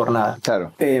preocuparte por nada.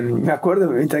 Claro. Me acuerdo,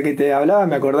 mientras que te hablaba,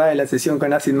 me acordaba de la sesión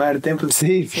con Acid Mother Temple.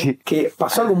 Sí. Que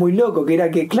pasó algo muy loco, que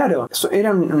era que, claro,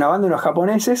 eran una banda de unos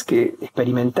japoneses que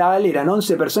experimental, eran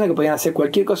 11 personas que podían hacer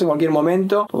cualquier cosa en cualquier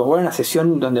momento, porque fue una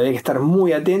sesión donde había que estar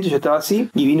muy atento. Yo estaba así,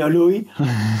 y vino Luis,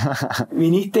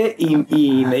 viniste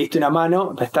y me diste una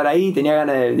mano para estar ahí, tenía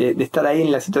ganas de estar ahí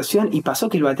en la situación, y pasó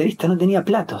que el baterista no tenía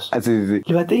platos. Sí.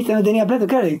 El baterista no tenía platos,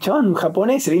 claro, el chabón, un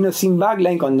japonés, se vino sin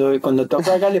backline, cuando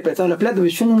tocó acá le prestaron los platos, pero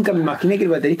yo nunca me imaginé que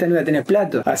el baterista no iba a tener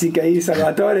platos. Así que ahí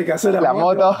Salvatore cazó la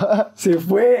moto, se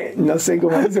fue, no sé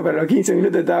cómo hizo, pero a los 15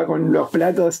 minutos estaba con los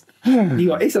platos.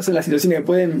 Digo, esas son las situaciones que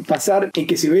pueden pasar, y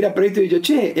que si hubiera previsto y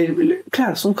dicho,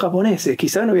 claro, son japoneses,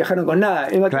 quizás no viajaron con nada,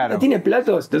 el baterista tiene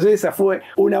platos. Entonces esa fue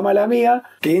una mala amiga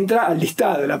que entra al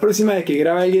listado. La próxima vez que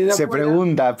graba alguien de se afuera,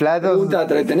 pregunta, platos,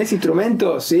 ¿tenés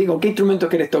instrumentos? ¿Sí? ¿Con qué instrumentos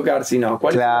querés tocar? Si no,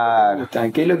 ¿cuáles te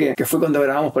gustan? ¿Qué es lo que fue cuando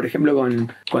grabamos, por ejemplo,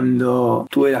 cuando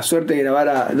tuve la suerte de grabar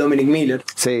a Dominic Miller,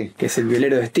 sí, que es el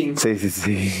violero de Sting?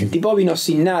 Sí. El tipo vino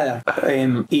sin nada,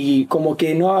 y como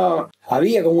que no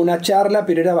había como una charla,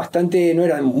 pero no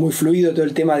era muy fluido todo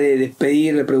el tema de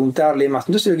pedir, de preguntarle y demás.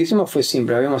 Entonces lo que hicimos fue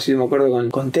simple. Habíamos ido, me acuerdo,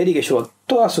 con Terry, que llevó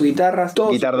todas sus guitarras,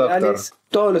 todos sus pedales,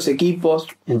 todos los equipos.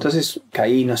 Entonces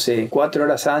caí, no sé, 4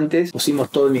 horas antes, pusimos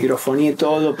todo el microfonía,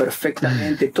 todo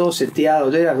perfectamente, todo seteado,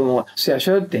 todo era como... O sea,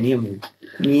 yo tenía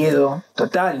miedo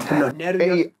total, los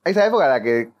nervios. Esa época la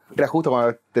que era justo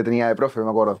cuando te tenía de profe, me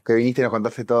acuerdo, que viniste y nos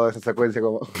contaste toda esa secuencia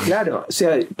como... Claro, o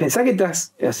sea, pensá que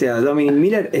Dominic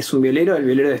Miller es un violero, el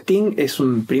violero de Sting es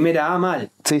un primera A mal.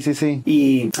 Sí.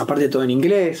 Y aparte todo en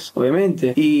inglés,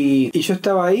 obviamente. Y yo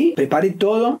estaba ahí, preparé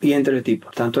todo y entró el tipo.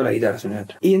 Estaban todas las guitarras en el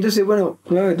otro. Y entonces, bueno,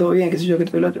 todo bien, qué sé yo, qué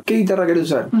todo el otro. ¿Qué guitarra querés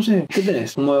usar? No sé, ¿qué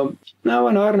tenés? Como, a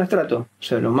ver, no estrato. O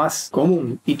sea, lo más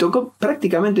común. Y tocó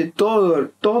prácticamente todos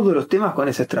los temas con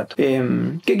ese estrato.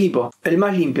 ¿Qué equipo? El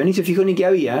más limpio, ni se fijó ni qué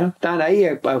había, ¿eh? Estaban ahí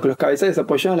con los cabezales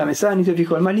apoyados en la mesada, ni se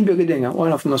fijó, el más limpio que tenga.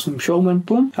 Bueno, fuimos un showman,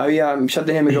 pum. Ya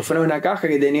tenía microfonado una caja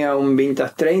que tenía un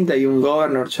Vintage 30 y un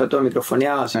Governor ya todo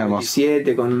microfoneado,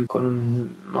 57 con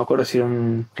un, no me acuerdo si era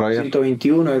un Roger.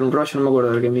 121, era un Roger, no me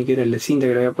acuerdo del que era el de cinta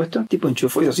que le había puesto. Tipo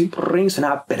enchufó y así, por ring,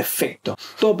 sonaba perfecto,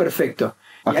 todo perfecto.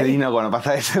 Qué lindo cuando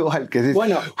pasa eso igual. Que sí.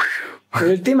 Bueno,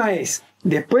 pero el tema es,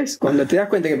 después, cuando te das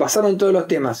cuenta que pasaron todos los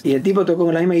temas y el tipo tocó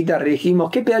con la misma guitarra y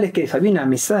dijimos, ¿qué pedales querés? Había una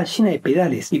mesada llena de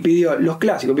pedales. Y pidió los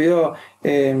clásicos, pidió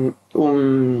el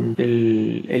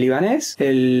libanés,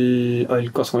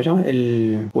 ¿cómo se llama?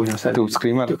 Tu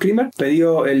Screamer.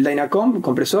 Pidió el Dynacom,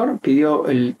 compresor, pidió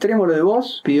el trémolo de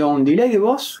voz, pidió un delay de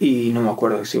voz y no me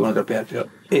acuerdo si hubo otro pedal, pero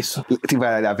eso. Tipo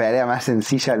la pedalera más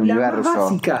sencilla del universo. Más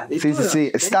básica de sí, todo.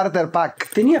 sí. Starter pack.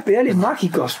 Tenía pedales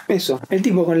mágicos, eso. El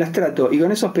tipo con la Strato y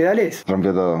con esos pedales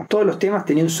Rompió todo. todos los temas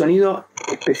tenían un sonido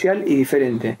especial y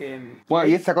diferente. Bueno,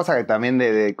 y esa cosa que también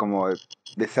de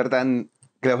ser tan...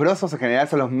 Que los grosos en general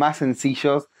son los más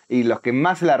sencillos y los que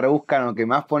más se la rebuscan o que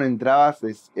más ponen trabas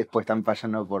pues están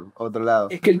fallando por otro lado.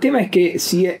 Es que el tema es que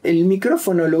si el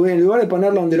micrófono, en lugar de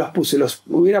ponerlo donde los puse, los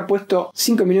hubiera puesto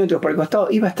 5 milímetros para el costado,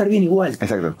 iba a estar bien igual.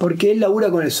 Exacto. Porque él labura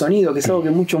con el sonido, que es algo que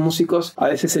a muchos músicos a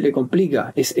veces se le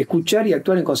complica. Es escuchar y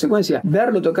actuar en consecuencia.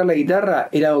 Verlo tocar la guitarra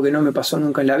era algo que no me pasó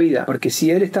nunca en la vida. Porque si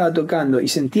él estaba tocando y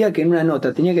sentía que en una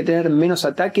nota tenía que tener menos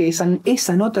ataque,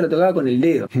 esa nota la tocaba con el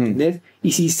dedo. ¿Entendés?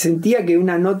 Y si sentía que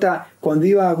una nota, cuando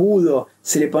iba agudo,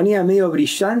 se le ponía medio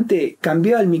brillante,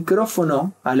 cambiaba el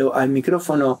micrófono al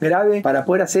micrófono grave para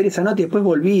poder hacer esa nota y después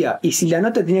volvía. Y si la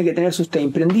nota tenía que tener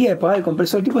sustain, prendía y apagaba el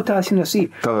compresor, el tipo estaba haciendo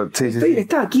así. Todo, sí. Él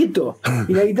estaba quieto.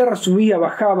 Y la guitarra subía,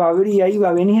 bajaba, abría,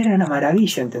 iba, venía, era una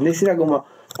maravilla, ¿entendés? Era como...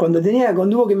 Cuando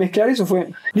hubo que mezclar eso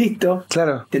fue listo.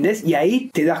 Claro. ¿Entendés? Y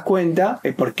ahí te das cuenta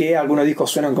por qué algunos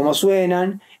discos suenan como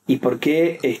suenan y por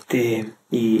qué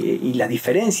y la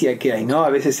diferencia que hay, ¿no? A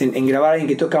veces en grabar a alguien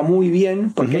que toca muy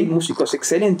bien, porque hay músicos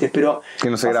excelentes, pero que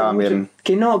no se graban bien.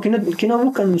 Que no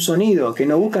buscan un sonido, que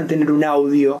no buscan tener un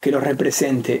audio que los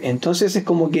represente. Entonces es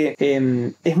como que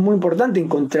es muy importante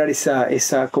encontrar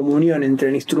esa comunión entre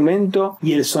el instrumento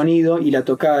y el sonido y la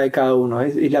tocada de cada uno.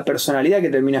 Es la personalidad que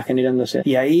termina generándose.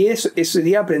 Y ahí ese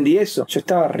día aprendí eso. Yo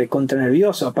estaba recontra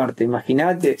nervioso aparte,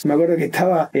 imagínate. Me acuerdo que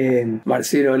estaba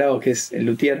Marcelo Lagos, que es el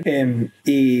luthier,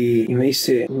 y me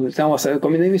dice, estábamos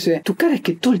comiendo y me dice, tu cara es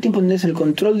que todo el tiempo tenés el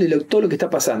control de todo lo que está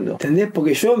pasando. ¿Entendés?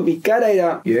 Porque mi cara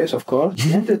era, yes, of course.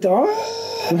 Y antes estaba,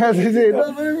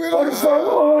 por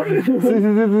favor.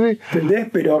 Sí. ¿Entendés?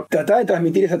 Pero trataba de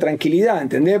transmitir esa tranquilidad,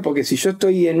 ¿entendés? Porque si yo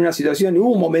estoy en una situación,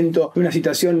 hubo un momento, una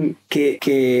situación que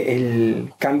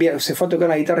se fue a tocar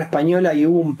una guitarra española y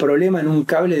hubo un problema en un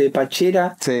cable de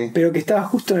pachera, pero que estaba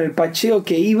justo en el pacheo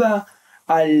que iba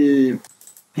a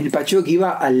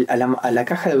la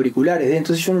caja de auriculares,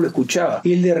 entonces yo no lo escuchaba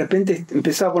y él de repente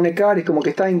empezaba a poner cables como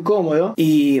que estaba incómodo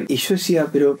y yo decía,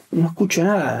 pero no escucho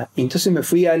nada, y entonces me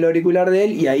fui al auricular de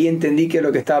él y ahí entendí qué es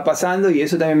lo que estaba pasando, y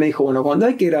eso también me dijo, bueno, cuando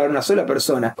hay que grabar una sola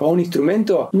persona con un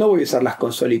instrumento, no voy a usar las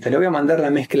consolitas, le voy a mandar la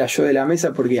mezcla yo de la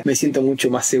mesa porque me siento mucho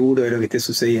más seguro de lo que esté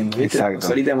sucediendo. ¿Viste? Exacto. La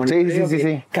consolita de monitoreo,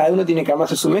 sí. cada uno tiene que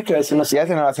armarse su mezcla, a veces no y a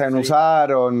veces no la saben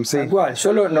usar o sí. Tal cual.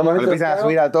 Yo normalmente empiezan a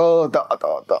subir a todo.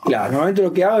 Claro, normalmente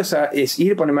lo que hago es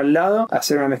ir, ponerme al lado,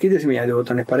 hacer una mezclita y decir, mira, de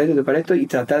botones para esto, y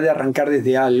tratar de arrancar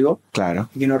desde algo. Claro.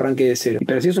 Y que no arranque de cero.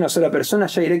 Pero si es una sola persona,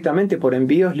 ya directamente por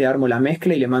envíos le armo la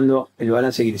mezcla y le mando el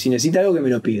balance a seguir. Si necesita algo, que me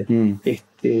lo pida.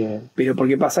 Pero ¿por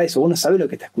qué pasa eso? Vos no sabés lo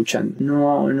que está escuchando.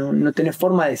 No tenés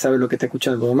forma de saber lo que está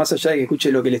escuchando. Porque más allá de que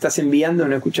escuches lo que le estás enviando,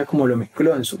 no escuchás cómo lo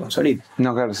mezcló en su consolita.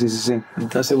 No, claro, sí.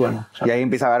 Entonces, bueno. Y ahí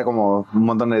empieza a haber como un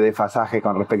montón de desfasaje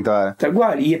con respecto a... Tal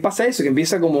cual. Y pasa eso, que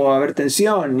empieza como a haber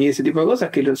tensión y ese tipo de cosas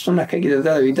que son las que hay que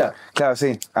tratar de evitar. Claro,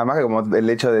 sí. Además que como el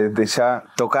hecho de ya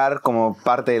tocar como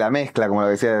parte de la mezcla, como lo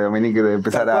decía Dominique, de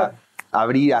empezar a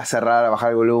abrir, a cerrar, a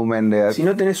bajar el volumen. Si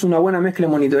no tenés una buena mezcla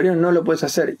de monitoreo, no lo puedes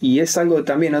hacer. Y es algo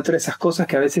también, otra de esas cosas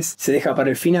que a veces se deja para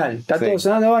el final. Está todo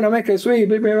sonando, bueno, mezcla, sweep,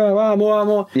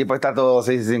 vamos. Y después está todo,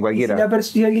 sí, cualquiera.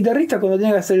 Y el guitarrista, cuando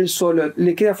tiene que hacer el solo,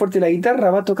 le queda fuerte la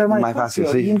guitarra, va a tocar más fácil,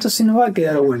 y entonces no va a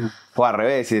quedar bueno. O al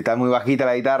revés, si está muy bajita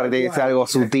la guitarra, tiene que ser algo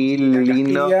sutil,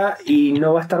 lindo. Y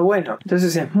no va a estar bueno.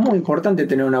 Entonces es muy importante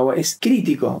tener una buena. Es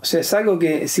crítico. O sea, es algo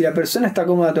que si la persona está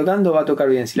cómoda tocando, va a tocar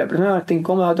bien. Si la persona está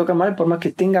incómoda, va a tocar mal, por más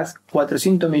que tengas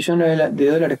 400 millones de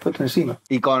dólares puestos encima.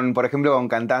 Y por ejemplo, con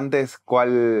cantantes,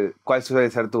 ¿cuál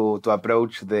suele ser tu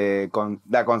approach de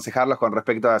aconsejarlos con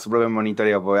respecto a su propio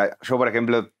monitoreo? Porque yo, por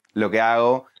ejemplo, lo que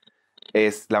hago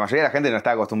es, la mayoría de la gente no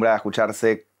está acostumbrada a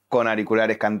escucharse con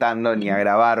auriculares cantando, ni a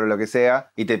grabar o lo que sea,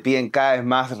 y te piden cada vez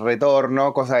más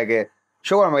retorno, cosa de que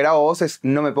Yo cuando me grabo voces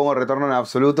no me pongo retorno en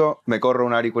absoluto, me corro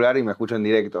un auricular y me escucho en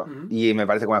directo. Y me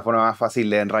parece como una forma más fácil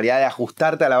de, en realidad, de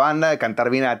ajustarte a la banda, de cantar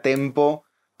bien a tempo.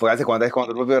 Porque a veces cuando tenés como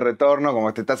tu propio retorno,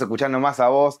 como te estás escuchando más a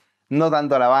vos, no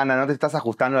tanto a la banda, no te estás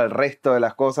ajustando al resto de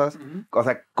las cosas. O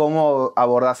sea, ¿cómo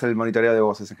abordás el monitoreo de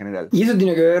voces en general? Y eso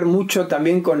tiene que ver mucho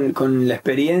también con la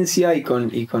experiencia y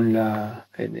con la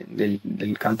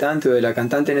del cantante o de la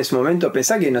cantante en ese momento.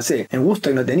 Pensá que, no sé, en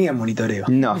Woodstock no tenía monitoreo.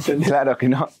 No, claro que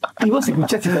no. Y vos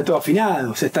escuchaste, está todo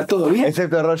afinado, o sea, está todo bien.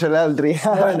 Excepto Roger Daltrey.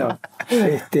 Bueno,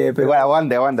 pero bueno,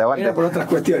 aguante. era por otras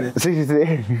cuestiones. Sí.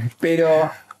 Pero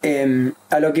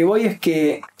a lo que voy es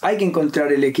que hay que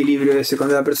encontrar el equilibrio ese.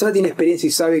 Cuando la persona tiene experiencia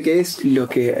y sabe qué es lo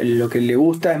que le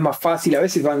gusta, es más fácil. A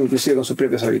veces van inclusive con sus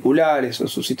propios auriculares o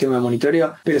su sistema de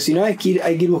monitoreo. Pero si no, hay que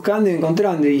ir buscando y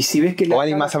encontrando. Y si ves que o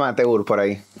alguien más amateur por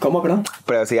ahí. ¿Cómo, perdón?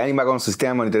 Pero si alguien va con su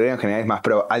sistema de monitoreo en general es más,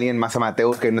 pero alguien más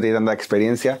amateur que no tiene tanta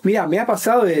experiencia. Mira, me ha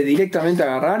pasado de directamente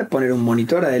agarrar, poner un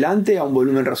monitor adelante a un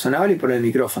volumen razonable y poner el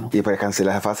micrófono. Y después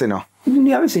cancelar la fase, no.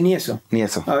 Ni a veces ni eso. Ni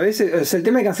eso. A veces, o sea, el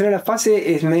tema de cancelar la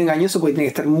fase es medio engañoso porque tiene que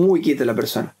estar muy quieta la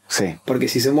persona. Sí. Porque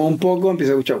si se mueve un poco,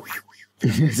 empieza a escuchar.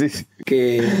 Sí.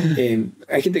 Que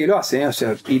hay gente que lo hace, o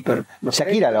sea, hiper. No sé,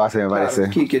 Shakira lo hace, me parece.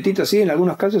 Quietito, sí, en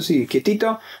algunos casos sí.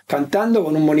 Quietito, cantando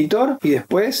con un monitor y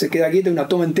después se queda quieta una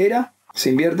toma entera. Se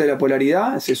invierte la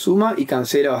polaridad, se suma y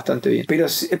cancela bastante bien. Pero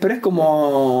es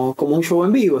como un show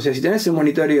en vivo. O sea, si tenés el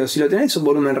monitoreo, si lo tenés un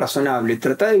volumen razonable,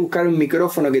 tratá de buscar un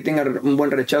micrófono que tenga un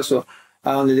buen rechazo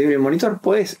a donde te viene el monitor.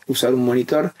 Podés usar un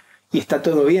monitor y está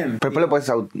todo bien. Pero después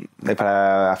lo podés,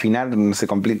 para afinar, no se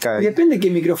complica. Depende de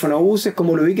qué micrófono uses,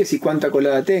 cómo lo ubiques y cuánta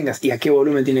colada tengas y a qué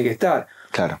volumen tiene que estar.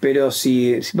 Claro. Pero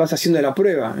si vas haciendo la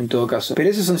prueba, en todo caso. Pero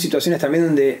esas son situaciones también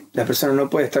donde la persona no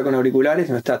puede estar con auriculares,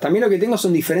 no está. También lo que tengo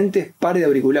son diferentes pares de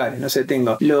auriculares. No sé,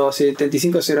 tengo los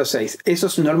 7506.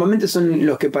 Esos normalmente son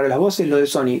los que para las voces, los de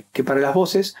Sony, que para las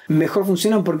voces mejor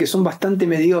funcionan porque son bastante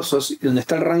mediosos, donde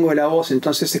está el rango de la voz,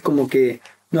 entonces es como que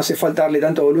no hace falta darle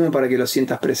tanto volumen para que lo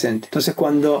sientas presente. Entonces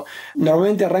cuando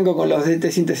normalmente arranco con los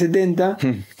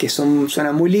DT170, que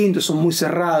suenan muy lindos, son muy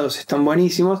cerrados, están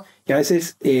buenísimos, y a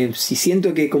veces si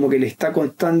siento que como que le está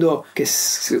costando que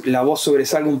la voz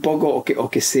sobresalga un poco o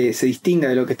que se distinga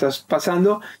de lo que estás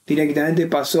pasando, directamente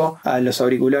paso a los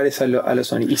auriculares a los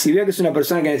Sony. Y si veo que es una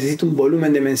persona que necesita un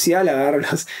volumen demencial, agarro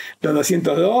los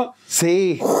 202.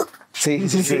 Sí.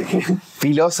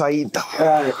 Filoso ahí.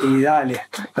 Y dale.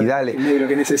 Lo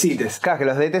que necesites. Claro, que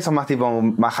los DT son más tipo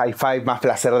más hi-fi, más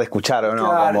placer de escuchar, ¿o no?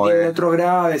 Claro, como tienen otros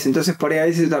graves, entonces por ahí a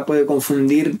veces puede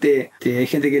confundirte. Hay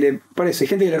gente que le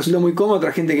resulta muy cómodo,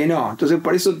 otra gente que no. Entonces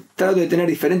por eso trato de tener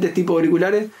diferentes tipos de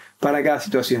auriculares para cada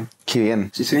situación. Qué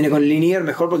bien. Si se viene con linear,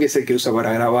 mejor porque es el que usa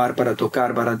para grabar, para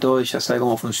tocar, para todo, y ya sabe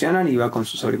cómo funcionan y va con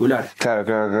sus auriculares.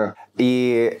 Claro.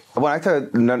 Y bueno, esto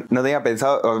no tenía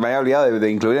pensado, o me había olvidado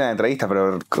de incluir en la entrevista,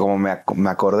 pero como me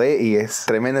acordé y es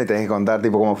tremendo y tenés que contar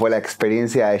tipo cómo fue la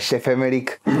experiencia de Geoff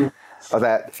Emerick. O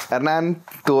sea, Hernán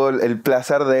tuvo el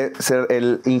placer de ser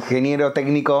el ingeniero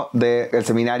técnico del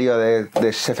seminario de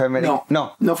Geoff Emerick.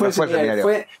 No fue el seminario.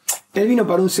 Él vino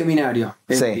para un seminario,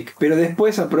 sí. Pero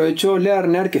después aprovechó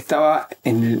Lerner, que estaba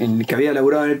que había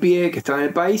laburado en el pie, que estaba en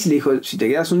el país, y le dijo, si te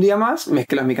quedas un día más,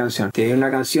 mezclas mi canción. Te una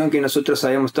canción que nosotros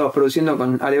habíamos estado produciendo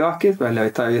con Ale Vázquez, la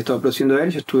había estado produciendo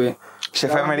él, yo estuve...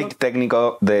 Geoff Emerick,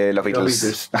 técnico de los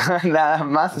Beatles. Nada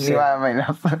más ni nada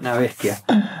menos. Una bestia.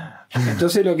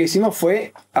 Entonces lo que hicimos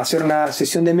fue hacer una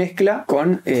sesión de mezcla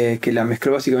con que la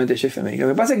mezcló básicamente Geoff Emerick. Lo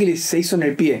que pasa es que se hizo en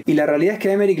el pie. Y la realidad es que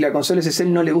a Emerick la consola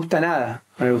SSL no le gusta nada.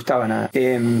 No le gustaba nada.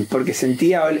 Porque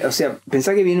sentía, o sea,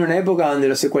 pensá que viene una época donde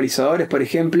los ecualizadores, por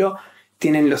ejemplo,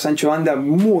 tienen los ancho banda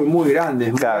muy, muy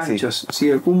grandes, muy anchos. Sí,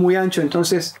 el Q muy ancho,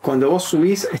 entonces cuando vos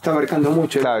subís está abarcando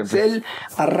mucho. Claro. Él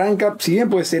arranca, si bien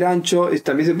puede ser ancho,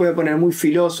 también se puede poner muy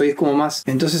filoso y es como más.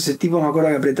 Entonces el tipo me acuerdo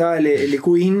que apretaba el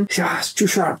EQ-in, decía,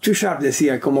 too sharp,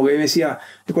 decía, como que me decía,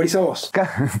 ecualiza vos.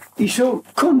 Y yo,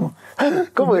 ¿cómo?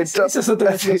 ¿Cómo que esa es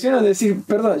otra situación de decir,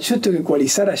 perdón, yo tengo que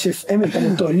ecualizar a Geoff Emerick,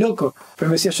 estamos todos locos. Pero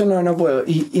me decía, yo no puedo.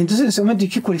 Y entonces en ese momento, ¿y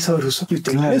qué ecualizador uso? Y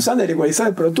usted usando el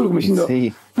ecualizador de Pro Tool, como diciendo,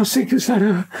 no sé qué usar.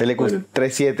 El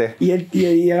EQ37.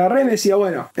 Y agarré y me decía,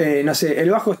 bueno, no sé, el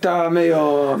bajo está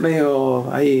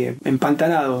medio ahí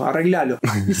empantanado, arreglalo.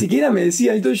 Ni siquiera me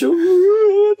decía, entonces yo...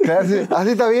 ¿Así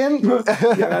está bien?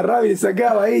 Y agarraba y le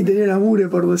sacaba ahí, tenía la mure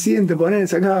por 200, poner,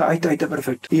 sacaba, ahí está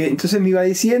perfecto. Y entonces me iba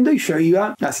diciendo y yo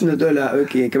iba haciendo todo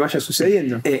que vaya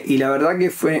sucediendo. Y la verdad que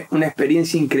fue una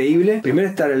experiencia increíble. Primero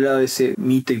estar al lado de ese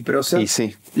mito y prosa. Y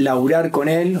sí. Laburar con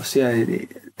él, o sea,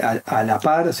 a la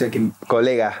par, o sea que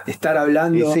Colega. estar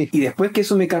hablando. Sí. Y después que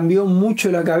eso me cambió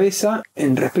mucho la cabeza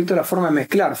en respecto a la forma de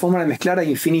mezclar. Formas de mezclar hay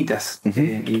infinitas.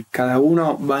 Y cada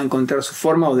uno va a encontrar su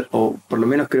forma, o por lo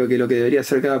menos creo que lo que debería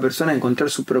hacer cada persona es encontrar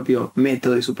su propio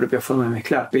método y su propia forma de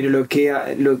mezclar. Pero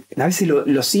a veces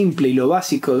lo simple y lo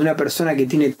básico de una persona que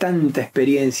tiene tanta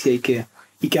experiencia y que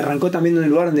arrancó también de un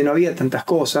lugar donde no había tantas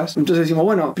cosas. Entonces decimos,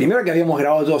 bueno, primero que habíamos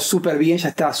grabado todo súper bien, ya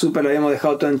estaba súper, lo habíamos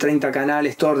dejado todo en 30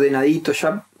 canales, todo ordenadito,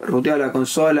 ya ruteado la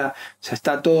consola, ya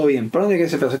está todo bien. ¿Por dónde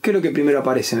querés empezar? ¿Qué es lo que primero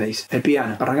aparece? Me dice. El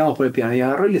piano. Arrancamos por el piano. Y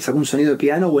agarró y le sacó un sonido de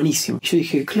piano buenísimo. Y yo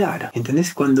dije, claro,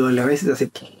 ¿entendés? Cuando la cabeza te hace...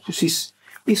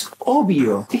 Es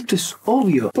obvio, esto es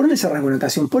obvio. ¿Por dónde se arranca una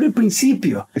canción? Por el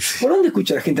principio. ¿Por dónde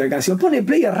escucha la gente la canción? Pone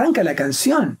play y arranca la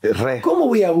canción. ¿Cómo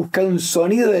voy a buscar un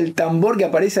sonido del tambor que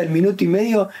aparece al minuto y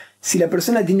medio si la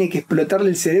persona tiene que explotarle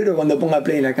el cerebro cuando ponga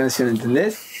play en la canción?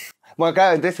 ¿Entendés? Bueno,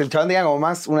 claro, entonces el chabón tenía como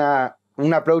más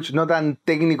un approach no tan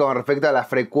técnico con respecto a las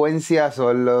frecuencias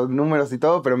o los números y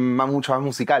todo, pero mucho más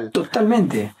musical.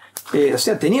 Totalmente. O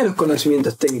sea, tenía los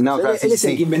conocimientos técnicos. No, claro, él es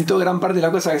el que inventó gran parte de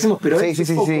las cosas que hacemos, pero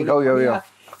sí, obvio.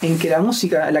 En que la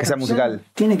música, la canción musical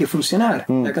tiene que funcionar.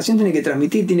 La canción tiene que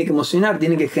transmitir, tiene que emocionar,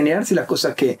 tiene que generarse las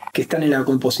cosas que están en la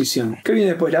composición. ¿Qué viene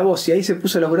después? La voz. Y ahí se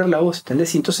puso a elaborar la voz,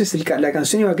 ¿entendés? Y entonces la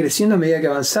canción iba creciendo a medida que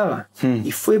avanzaba.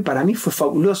 Y para mí fue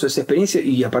fabuloso esa experiencia.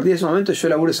 Y a partir de ese momento yo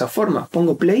elaboro esa forma.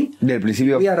 Pongo play, del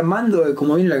principio voy armando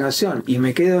como viene la canción. Y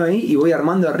me quedo ahí y voy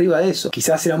armando arriba de eso.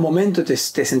 Quizás en un momento te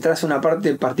centrás en una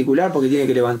parte particular porque tiene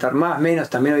que levantar más, menos.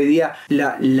 También hoy día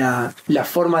la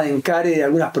forma de encare de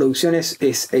algunas producciones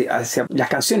es las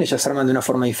canciones ya se arman de una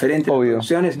forma diferente. Obvio.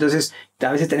 Entonces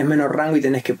a veces tenés menos rango y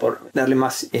tenés que darle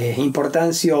más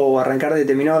importancia o arrancar de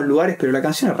determinados lugares, pero la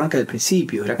canción arranca del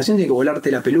principio. La canción tiene que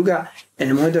volarte la peluca en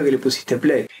el momento que le pusiste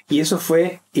play. Y eso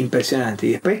fue impresionante.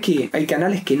 Y después que hay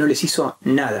canales que no les hizo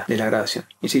nada de la grabación.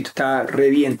 Insisto, está re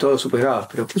bien todo super grabado,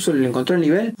 pero le encontró el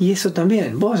nivel. Y eso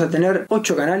también. Vos vas a tener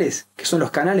 8 canales que son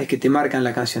los canales que te marcan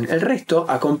la canción. El resto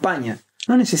acompañan.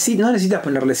 No necesitas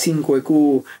ponerle 5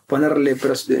 EQ, ponerle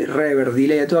reverb,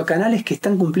 delay a todo. Canales que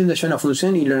están cumpliendo ya una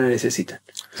función y lo necesitan.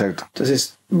 Exacto.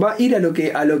 Entonces va a ir a lo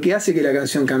que hace que la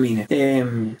canción camine.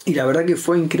 Y la verdad que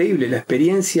fue increíble la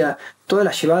experiencia. Toda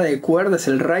la llevada de cuerdas,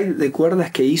 el ride de cuerdas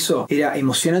que hizo, era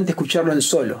emocionante escucharlo en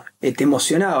solo. Te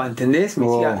emocionaba, ¿entendés? Me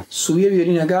decía, subí el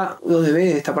violín acá, 2 dB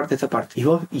de esta parte, Y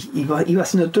vos iba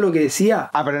haciendo todo lo que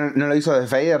decía. Ah, pero no lo hizo de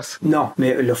faders. No,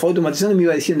 lo fue automatizando y me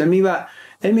iba diciendo,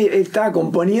 él estaba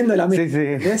componiendo la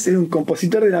mezcla. Sí. Era un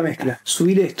compositor de la mezcla.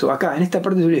 Subir esto, acá, en esta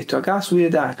parte subir esto, acá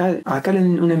subir acá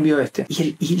un envío este.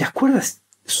 Y las cuerdas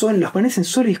las pones en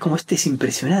solo y es como es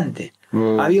impresionante.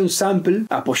 Había un sample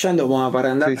apoyando como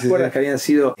para andar las cuerdas que habían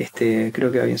sido,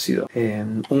 creo que habían sido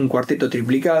un cuarteto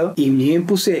triplicado. Y ni bien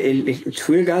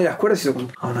subí el canal de las cuerdas y hizo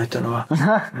como, no, esto no va.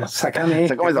 Sacame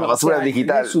esa basura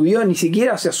digital. Subió ni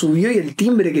siquiera, subió y el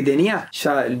timbre que tenía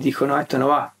ya dijo, no, esto no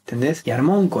va. ¿Entendés? Y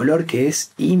armó un color que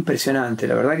es impresionante.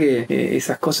 La verdad que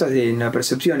esas cosas de la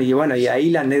percepción. Y bueno, y ahí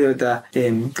la anécdota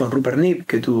con Rupert Neve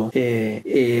que tuvo.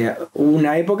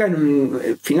 Una época, en un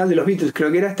final de los Beatles,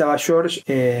 creo que estaba George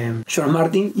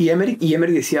Martin y Emerick. Y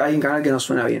Emerick decía, hay un canal que no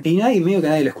suena bien. Y medio que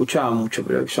nadie lo escuchaba mucho.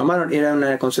 Pero llamaron, era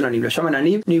una consola Neve. Lo llaman a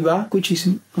Neve. Neve va, escucha y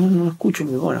dice, no escucho.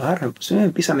 Bueno, agarra. Pues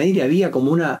empieza a medir y había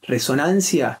como una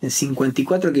resonancia en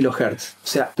 54 kHz. O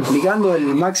sea, duplicando el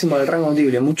máximo del rango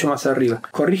audible, mucho más arriba.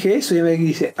 Corrige eso y Emerick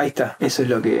dice, ahí está, eso es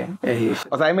lo que es.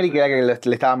 O sea, Emerick era que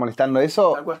le estaba molestando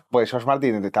eso, porque George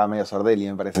Martin estaba medio sordeli,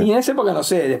 me parece. Y en esa época no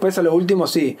sé, después a lo último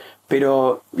sí,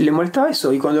 pero le molestaba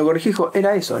eso y cuando lo corrigió dijo,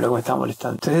 era eso lo que me estaba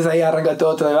molestando. Entonces ahí arranca todo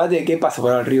otro debate de qué pasa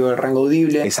por arriba del rango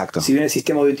audible. Exacto. Si bien el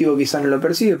sistema auditivo quizás no lo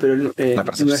percibe, pero la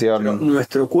percepción.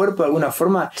 Nuestro cuerpo de alguna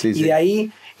forma, y de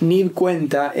ahí Neve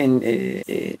cuenta en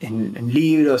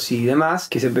libros y demás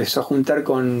que se empezó a juntar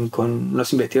con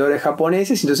unos investigadores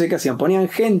japoneses. Entonces, ¿qué hacían? Ponían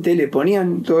gente, le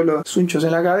ponían todos los unchos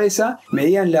en la cabeza,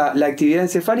 medían la actividad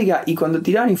encefálica y cuando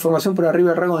tiraban información por arriba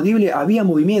del rango audible había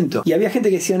movimiento. Y había gente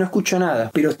que decía, no escucho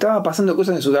nada, pero estaba pasando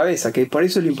cosas en su cabeza, que por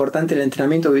eso es lo importante el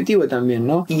entrenamiento auditivo también,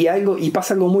 ¿no? Y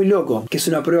pasa algo muy loco, que es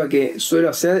una prueba que suelo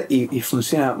hacer y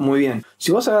funciona muy bien.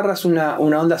 Si vos agarras una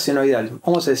onda senoidal,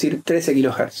 vamos a decir 13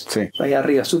 kHz, ahí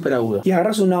arriba, súper agudo, y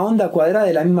agarras una onda cuadrada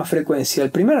de la misma frecuencia,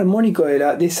 el primer armónico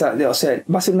o sea,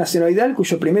 va a ser una senoidal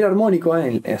cuyo primer armónico,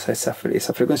 esa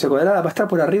frecuencia cuadrada, va a estar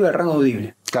por arriba del rango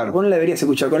audible. Claro. Vos no la deberías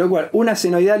escuchar, con lo cual, una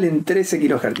senoidal en 13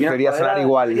 kHz. Debería sonar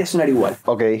igual. Debería sonar igual.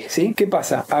 Ok. ¿Sí? ¿Qué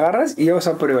pasa? Agarras y hago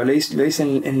esa prueba, lo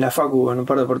dicen en la facu en un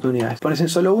par de oportunidades. Pones en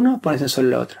solo uno, pones en solo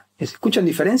la otra. ¿Escuchan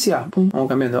diferencia? Pum, vamos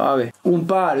cambiando, A, B. Un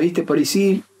par, ¿viste? Por ahí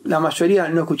sí, la mayoría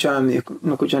no escuchaban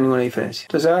ninguna diferencia.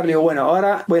 Entonces a ver, le digo, bueno,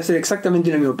 ahora voy a hacer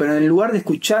exactamente lo mismo, pero en lugar de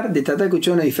tratar de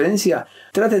escuchar una diferencia,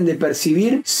 traten de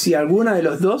percibir si alguna de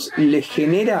los dos les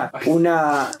genera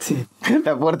una... Sí.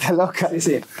 La puerta loca. Sí,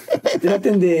 sí.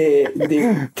 Traten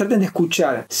de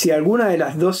escuchar si alguna de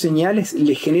las dos señales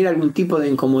les genera algún tipo de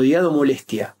incomodidad o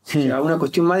molestia. O sea, una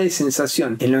cuestión más de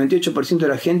sensación. El 98% de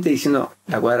la gente diciendo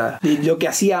la cuadrada. De lo que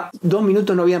hacía 2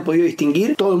 minutos no habían podido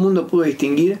distinguir, todo el mundo pudo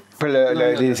distinguir. Pero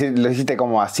lo hiciste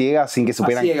como a ciegas, sin que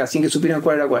supieran. A ciegas, sin que supieran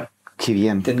cuál era cuál. Qué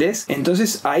bien. ¿Entendés?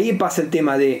 Entonces ahí pasa el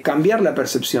tema de cambiar la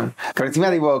percepción. Pero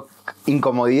encima, tipo,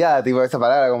 incomodidad, tipo, esa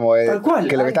palabra, como de, tal cual,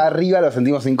 que lo que está arriba lo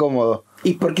sentimos incómodo.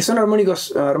 Y porque son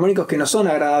armónicos que no son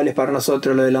agradables para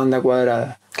nosotros, lo de la onda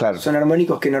cuadrada. Claro. Son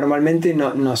armónicos que normalmente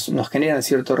nos generan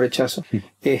cierto rechazo.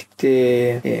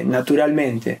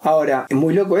 Naturalmente. Ahora, es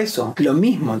muy loco eso. Lo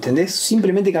mismo, ¿entendés?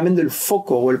 Simplemente cambiando el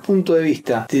foco o el punto de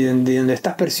vista de donde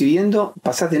estás percibiendo,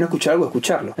 pasás de no escuchar algo a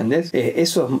escucharlo, ¿entendés?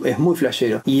 Eso es muy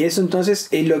flashero. Y eso entonces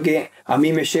es lo que a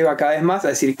mí me lleva cada vez más a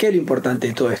decir, ¿qué es lo importante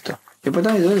de todo esto? Lo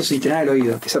importante de todo eso es entrenar el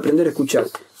oído, es aprender a escuchar.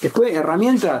 Después,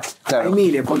 herramientas, claro. Hay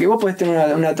miles, porque vos podés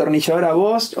tener una atornilladora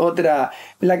Boss, otra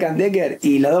Black & Decker,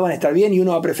 y las dos van a estar bien, y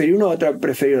uno va a preferir uno, otro va a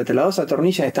preferir otro. Las dos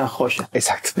atornillas están joyas.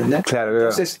 Exacto. ¿Entendés? Claro.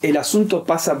 Entonces, el asunto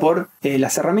pasa por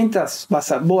las herramientas,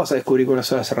 vos vas a descubrir cuáles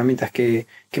son las herramientas que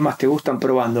más te gustan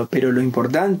probando, pero lo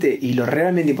importante y lo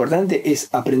realmente importante es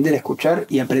aprender a escuchar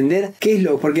y aprender qué es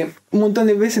porque un montón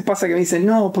de veces pasa que me dicen,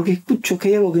 no, porque escucho que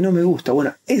hay algo que no me gusta.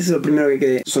 Bueno, eso es lo primero que hay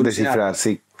que solucionar. Descifrar,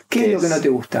 sí. ¿Qué es lo que no te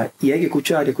gusta? Y hay que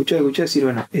escuchar y decir,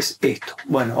 bueno, es esto.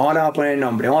 Bueno, ahora vamos a poner el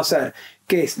nombre. Vamos a ver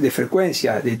qué es de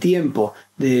frecuencia, de tiempo,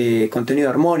 de contenido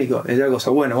armónico, de tal cosa.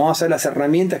 Bueno, vamos a hacer las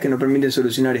herramientas que nos permiten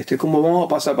solucionar esto. Es como vamos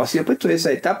paso a paso. Y después toda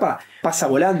esa etapa pasa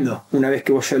volando una vez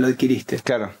que vos ya lo adquiriste.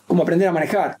 Claro. Como aprender a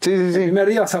manejar. Sí. El primer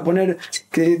día vas a poner,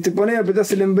 que te pones,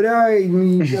 apretás el embrague y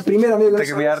la primera medio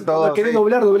que mirar todo. Querés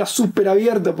doblar súper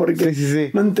abierto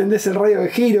porque no entendés el radio de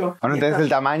giro. O no entendés el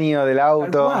tamaño del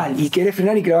auto. Y querés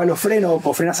frenar y clavar los frenos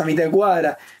o frenás a mitad de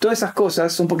cuadra. Todas esas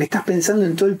cosas son porque estás pensando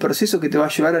en todo el proceso que te va a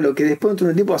llevar a lo que después de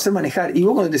un tiempo va a hacer manejar. Y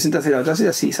vos cuando te sentás en la otra,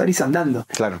 así, salís andando.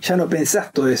 Claro. Ya no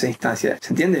pensás toda esa instancia.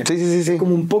 ¿Se entiende? Sí. Es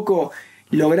como un poco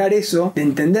lograr eso, de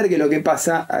entender que lo que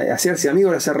pasa, hacerse amigo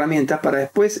de las herramientas para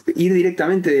después ir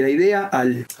directamente de la idea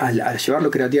al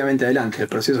llevarlo creativamente adelante, el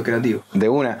proceso creativo. De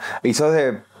una. Y sos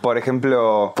de, por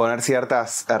ejemplo, poner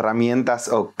ciertas herramientas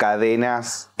o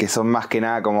cadenas que son más que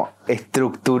nada como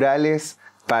estructurales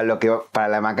para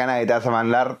la macana que te vas a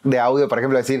mandar de audio, por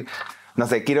ejemplo, decir, no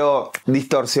sé, quiero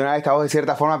distorsionar esta voz de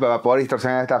cierta forma, pero para poder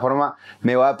distorsionar de esta forma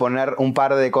me voy a poner un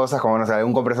par de cosas, como, no sé,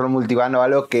 un compresor multiband o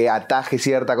algo que ataje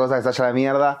cierta cosa que se vaya a la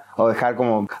mierda, o dejar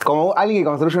como alguien que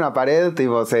construye una pared,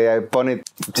 tipo, se pone,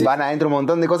 van adentro un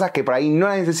montón de cosas que por ahí no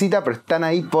la necesita, pero están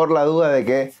ahí por la duda de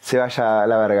que se vaya a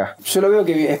la verga. Yo lo veo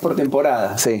que es por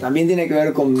temporada. Sí. También tiene que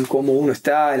ver con cómo uno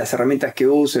está, las herramientas que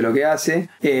use, lo que hace.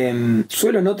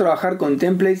 Suelo no trabajar con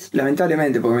templates,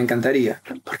 lamentablemente, porque me encantaría,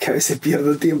 porque a veces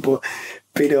pierdo tiempo.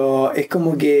 Pero es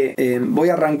como que voy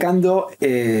arrancando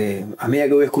a medida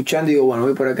que voy escuchando y digo, bueno,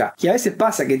 voy por acá. Y a veces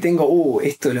pasa que tengo,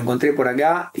 esto lo encontré por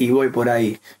acá y voy por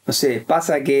ahí. No sé,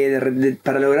 pasa que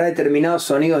para lograr determinados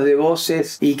sonidos de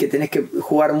voces y que tenés que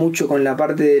jugar mucho con la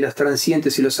parte de los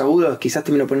transientes y los agudos, quizás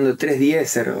termino poniendo 3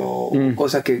 diéser o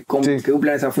cosas que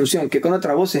cumplan esa función, que con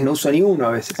otras voces no uso ni uno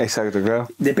a veces. Exacto, claro.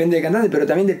 Depende del cantante, pero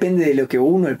también depende de lo que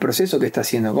el proceso que está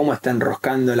haciendo, cómo está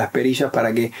enroscando las perillas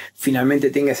para que finalmente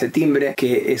tenga ese timbre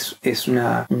que es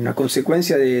una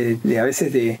consecuencia de a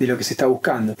veces de lo que se está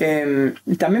buscando.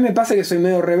 También me pasa que soy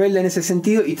medio rebelde en ese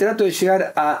sentido y trato de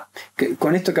llegar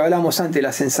con esto que hablábamos antes,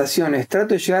 las sensaciones,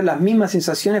 trato de llegar a las mismas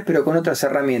sensaciones pero con otras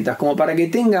herramientas, como para que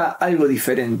tenga algo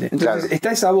diferente. Entonces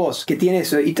está esa voz que tiene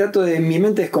eso y trato de en mi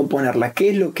mente descomponerla.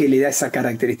 ¿Qué es lo que le da esa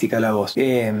característica a la voz?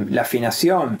 La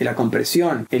afinación, la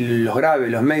compresión, los graves,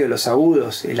 los medios, los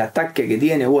agudos, el ataque que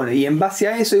tiene, bueno, y en base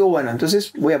a eso digo, bueno,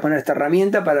 entonces voy a poner esta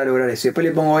herramienta para lograr eso. Después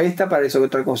le pongo esta para eso que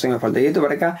otra cosa me falta y esto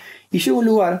para acá, y llego a un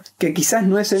lugar que quizás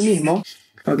no es el mismo,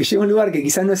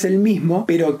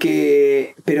 pero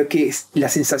que la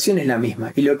sensación es la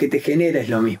misma y lo que te genera es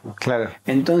lo mismo. Claro.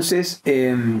 Entonces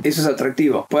eso es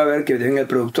atractivo. Puede haber que te venga el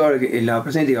productor, la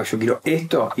persona y te diga, yo quiero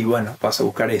esto, y bueno, vas a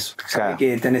buscar eso. Claro.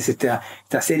 Que tenés esta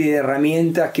serie de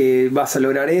herramientas que vas a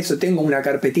lograr eso. Tengo una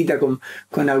carpetita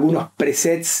con algunos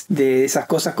presets de esas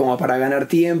cosas como para ganar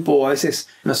tiempo, o a veces,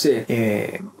 no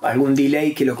sé, algún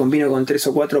delay que lo combino con 3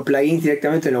 o 4 plugins,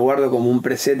 directamente lo guardo como un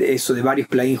preset, eso de varios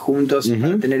plugins juntos,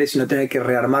 para tener eso y no tener que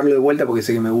rearmarlo de vuelta porque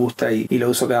sé que me gusta y lo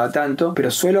uso cada tanto.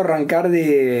 Pero suelo arrancar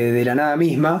de la nada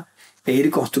misma e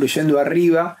ir construyendo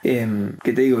arriba,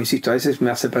 que te digo, insisto, a veces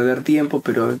me hace perder tiempo,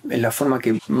 pero en la forma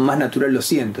que más natural lo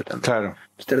siento también. Claro.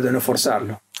 Trato de no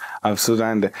forzarlo.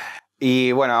 Absolutamente.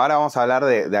 Y bueno, ahora vamos a hablar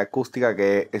de acústica,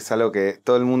 que es algo que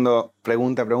todo el mundo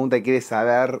pregunta y quiere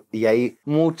saber, y hay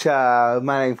mucha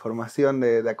mala información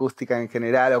de acústica en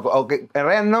general, o que en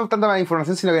realidad no tanta mala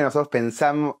información, sino que nosotros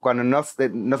pensamos, cuando no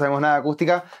sabemos nada de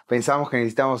acústica, pensamos que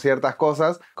necesitamos ciertas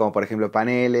cosas, como por ejemplo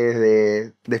paneles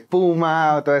de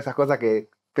espuma, o todas esas cosas que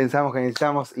pensamos que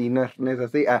necesitamos y no es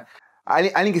así.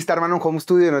 Alguien que está armando un home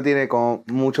studio no tiene como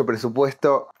mucho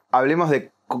presupuesto. Hablemos de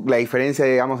la diferencia,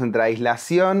 digamos, entre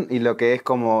aislación y lo que es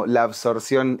como la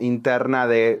absorción interna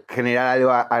de generar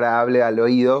algo agradable al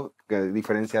oído, que a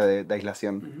diferencia de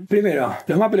aislación. Primero,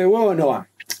 los maples de huevo no van.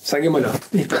 Saquémoslo.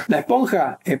 Listo. La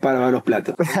esponja es para los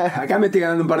platos. Acá me estoy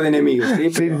ganando un par de enemigos, ¿sí?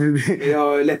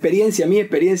 Pero la experiencia, mi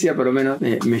experiencia por lo menos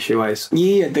me lleva a eso.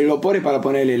 Y el telgopor es para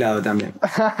poner el helado también.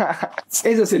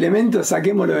 Esos elementos,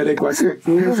 saquémoslo de la ecuación.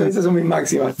 Esas son mis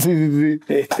máximas.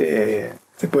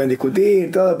 Se pueden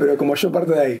discutir, todo, pero como yo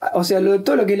parto de ahí. O sea,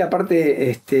 todo lo que es la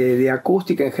parte de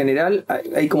acústica en general,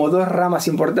 hay como dos ramas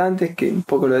importantes, que un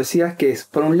poco lo decías, que es,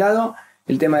 por un lado,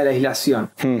 el tema de la aislación.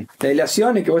 La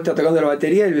aislación es que vos estás tocando la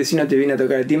batería y el vecino te viene a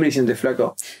tocar el timbre y siente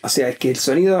flaco. O sea, es que el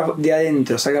sonido de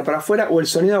adentro salga para afuera o el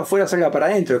sonido de afuera salga para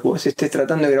adentro, que vos estés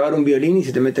tratando de grabar un violín y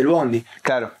se te mete el bondi.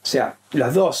 Claro. O sea,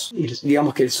 las dos. Y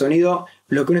digamos que el sonido,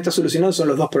 lo que uno está solucionando son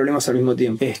los dos problemas al mismo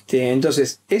tiempo.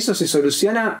 Entonces, eso se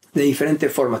soluciona de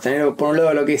diferentes formas. Tener por un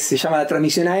lado lo que se llama la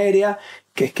transmisión aérea,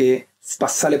 que es que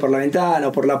sale por la ventana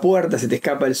o por la puerta, se te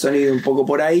escapa el sonido un poco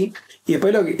por ahí. Y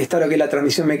después está lo que es la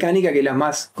transmisión mecánica, que es la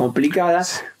más complicada,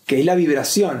 que es la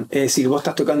vibración. Es decir, vos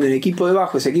estás tocando el equipo de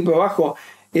bajo, ese equipo de bajo,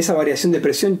 esa variación de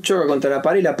presión choca contra la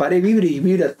pared vibra y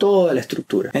vibra toda la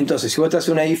estructura. Entonces, si vos estás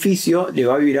en un edificio, le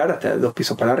va a vibrar hasta 2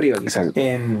 pisos para arriba.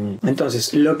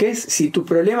 Entonces, lo que es, si tu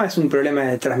problema es un problema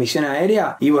de transmisión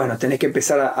aérea, y bueno, tenés que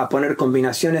empezar a poner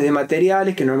combinaciones de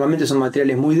materiales, que normalmente son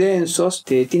materiales muy densos,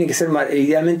 tiene que ser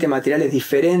idealmente materiales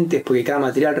diferentes, porque cada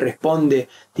material responde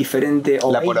diferente.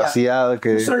 La porosidad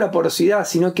que... No solo la porosidad,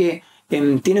 sino que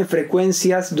tienen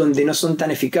frecuencias donde no son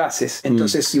tan eficaces.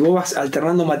 Entonces, si vos vas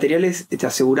alternando materiales, te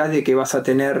asegurás de que vas a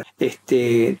tener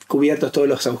cubiertos todos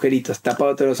los agujeritos,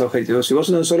 tapados todos los agujeritos. Si vos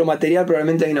usas un solo material,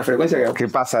 probablemente hay una frecuencia que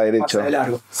pasa derecho. Pasa de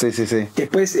largo. Sí.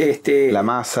 Después, la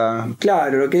masa.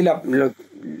 Claro, lo que es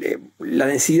la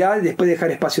densidad, después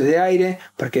dejar espacios de aire,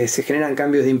 porque se generan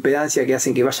cambios de impedancia que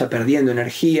hacen que vaya perdiendo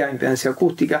energía, impedancia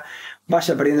acústica,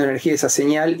 vaya perdiendo energía esa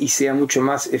señal y sea mucho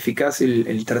más eficaz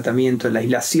el tratamiento, la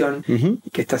aislación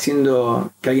que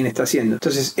alguien está haciendo.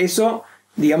 Entonces eso,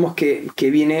 digamos que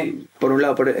viene por un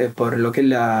lado por lo que es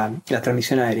la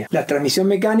transmisión aérea. La transmisión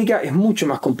mecánica es mucho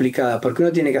más complicada porque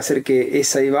uno tiene que hacer que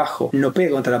esa ahí abajo no pegue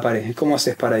contra la pared. ¿Cómo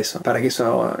haces para eso? Para que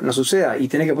eso no suceda. Y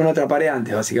tenés que poner otra pared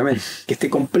antes, básicamente. Que esté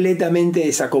completamente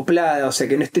desacoplada, o sea,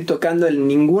 que no esté tocando en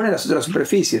ninguna de las otras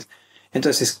superficies.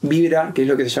 Entonces vibra, que es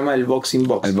lo que se llama el boxing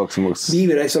box. El boxing box.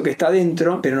 Vibra eso que está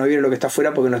dentro, pero no vibra lo que está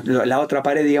afuera, porque la otra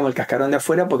pared, digamos, el cascarón de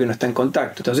afuera, porque no está en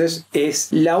contacto. Entonces es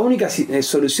la única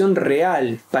solución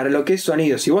real para lo que es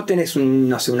sonido. Si vos tenés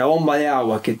una bomba de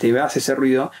agua que te hace ese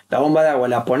ruido, la bomba de agua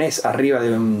la pones arriba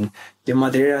de un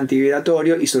material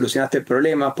antivibratorio y solucionaste el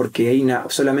problema porque hay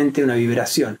solamente una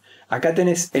vibración. Acá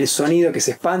tenés el sonido que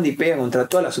se expande y pega contra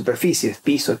todas las superficies,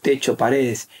 piso, techo,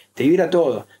 paredes, te vibra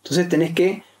todo. Entonces tenés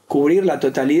que cubrir la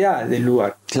totalidad del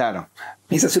lugar. Claro.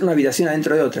 Es hacer una habitación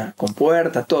adentro de otra, con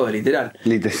puertas, todo, literal.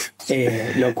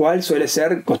 Lo cual suele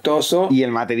ser costoso. Y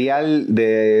el material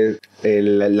de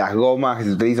las gomas que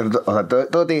se utilizan, o sea,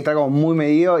 todo tiene que estar como muy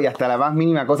medido y hasta la más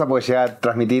mínima cosa puede llegar a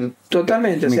transmitir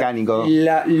totalmente mecánico. O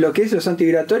sea, lo que es los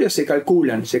antivibratorios se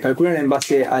calculan en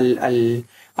base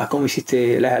a cómo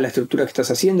hiciste la estructura que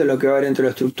estás haciendo, lo que va a haber dentro de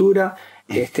la estructura,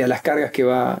 a las cargas que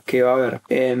va a haber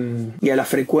y a las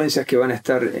frecuencias que van a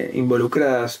estar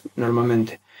involucradas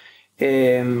normalmente.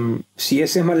 Si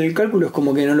ese es mal el cálculo, es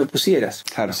como que no lo pusieras.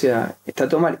 Claro. O sea, está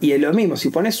todo mal. Y es lo mismo, si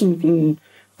pones un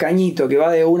cañito que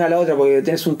va de una a la otra porque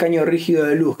tenés un caño rígido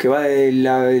de luz que va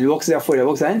del box de afuera al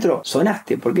box de adentro,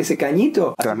 sonaste, porque ese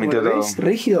cañito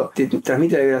rígido te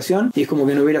transmite la vibración y es como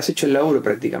que no hubieras hecho el laburo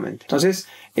prácticamente. Entonces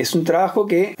es un trabajo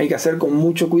que hay que hacer con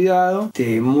mucho cuidado,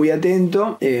 muy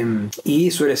atento,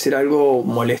 y suele ser algo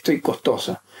molesto y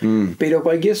costoso. Pero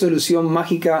cualquier solución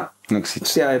mágica no existe. O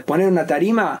sea, poner una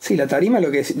tarima, sí, la tarima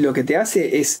lo que te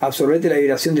hace es absorberte la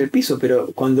vibración del piso,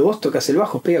 pero cuando vos tocas el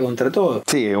bajo pega contra todo.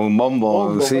 Sí, un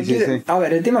bombo. Sí. A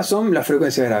ver, el tema son las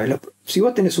frecuencias graves. Si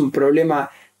vos tenés un problema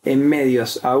en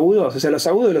medios agudos, o sea, los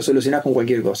agudos los solucionás con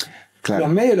cualquier cosa. Claro.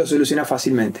 Los medios los solucionás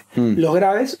fácilmente. Los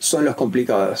graves son los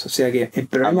complicados. O sea que el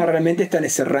problema realmente está en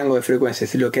ese rango de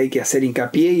frecuencias. Es lo que hay que hacer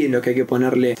hincapié y en lo que hay que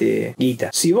ponerle guita.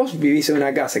 Si vos vivís en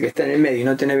una casa que está en el medio y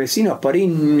no tenés vecinos, por ahí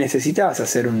necesitabas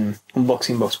hacer un box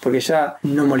in box, porque ya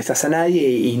no molestas a nadie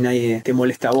y nadie te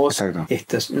molesta a vos. Exacto.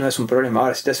 Esto no es un problema.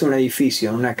 Ahora, si te haces un edificio,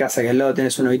 en una casa que al lado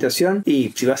tenés una habitación,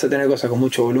 y si vas a tener cosas con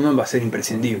mucho volumen, va a ser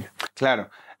imprescindible. Claro.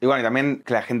 Y bueno, y también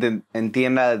que la gente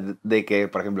entienda de que,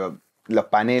 por ejemplo, los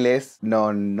paneles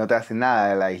no te hacen nada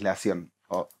de la aislación.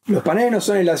 Los paneles no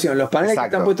son aislación, los paneles que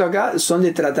están puestos acá son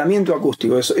de tratamiento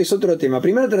acústico. Eso es otro tema.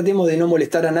 Primero tratemos de no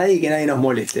molestar a nadie y que nadie nos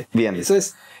moleste. Bien. Eso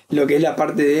es lo que es la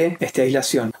parte de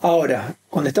aislación. Ahora,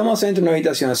 cuando estamos dentro de una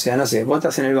habitación, o sea, no sé, vos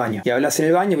estás en el baño y hablas en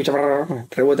el baño,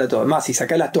 rebota todo. Más, si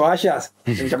sacás las toallas,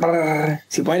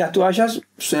 si pones las toallas,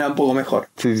 suena un poco mejor.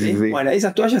 Sí. Bueno,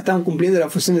 esas toallas están cumpliendo la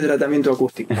función de tratamiento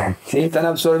acústico. ¿Sí? Están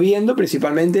absorbiendo,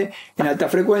 principalmente en alta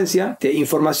frecuencia,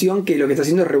 información que lo que está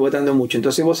haciendo es rebotando mucho.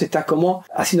 Entonces vos estás como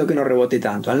haciendo que no rebote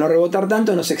tanto. Al no rebotar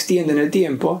tanto, no se extiende en el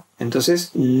tiempo.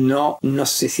 Entonces no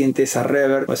se siente esa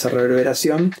reverb o esa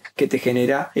reverberación que te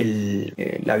genera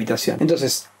la habitación.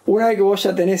 Entonces, una vez que vos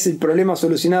ya tenés el problema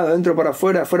solucionado dentro para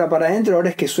afuera, afuera para adentro, ahora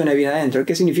es que suene bien adentro.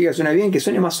 ¿Qué significa que suene bien? Que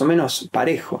suene más o menos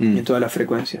parejo en todas las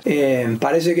frecuencias.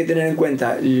 Para eso hay que tener en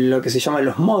cuenta lo que se llaman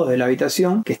los modos de la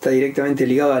habitación, que está directamente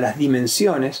ligado a las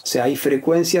dimensiones. O sea, hay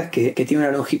frecuencias que tienen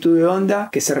una longitud de onda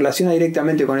que se relaciona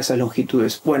directamente con esas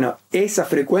longitudes. Bueno, esa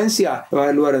frecuencia va a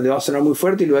haber lugar donde va a sonar muy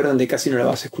fuerte y lugar donde casi no la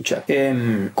vas a escuchar.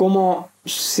 ¿Cómo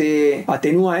se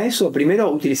atenúa eso? Primero,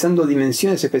 utilizando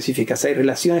dimensiones específicas. Hay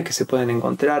relaciones que se pueden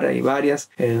encontrar, hay varias,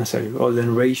 no sé, el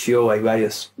Golden Ratio, hay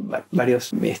varios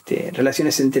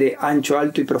relaciones entre ancho,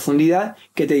 alto y profundidad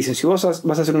que te dicen, si vos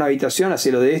vas a hacer una habitación,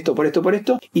 hacelo de esto, por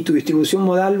esto, y tu distribución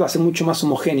modal va a ser mucho más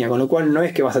homogénea, con lo cual no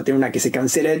es que vas a tener una que se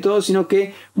cancela de todo, sino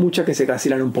que muchas que se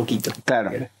cancelan un poquito. Claro.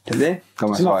 ¿Entendés?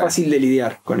 Es más fácil de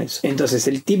lidiar con eso. Entonces,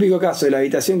 el típico caso de la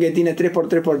habitación que tiene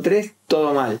 3x3x3,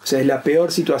 todo mal. O sea, es la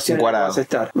peor situación en la que vas a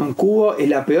estar. Un cubo es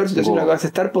la peor situación en la que vas a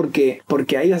estar porque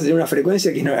ahí vas a tener una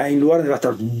frecuencia que no, hay un lugar donde va a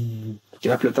estar, que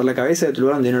va a explotar la cabeza, y otro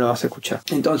lugar donde no lo vas a escuchar.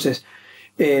 Entonces,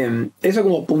 eso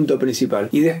como punto principal.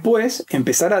 Y después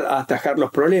empezar a atajar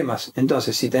los problemas.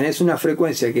 Entonces, si tenés una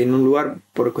frecuencia que en un lugar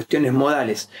por cuestiones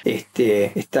modales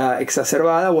está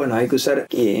exacerbada, bueno, hay que usar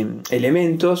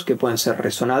elementos que pueden ser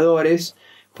resonadores,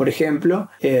 por ejemplo,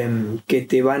 que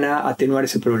te van a atenuar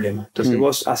ese problema. Entonces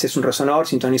vos haces un resonador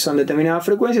sintonizado en determinada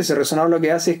frecuencia, ese resonador lo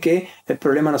que hace es que el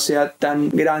problema no sea tan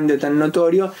grande o tan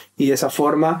notorio y de esa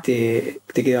forma te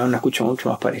queda una escucha mucho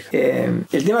más pareja.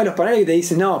 El tema de los paneles que te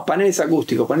dicen, no, paneles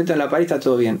acústicos, ponete en la pared, está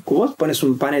todo bien. Cuando vos pones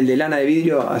un panel de lana de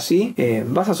vidrio así,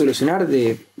 vas a solucionar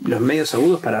de los medios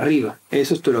agudos para arriba.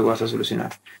 Eso es todo lo que vas a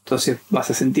solucionar. Entonces vas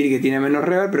a sentir que tiene menos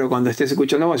reverb, pero cuando estés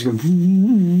escuchando vas a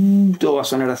decir, todo va a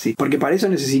sonar así. Porque para eso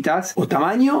necesitas o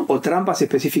tamaño o trampas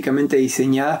específicamente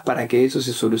diseñadas para que eso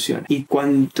se solucione. Y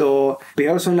cuanto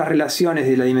peor son las relaciones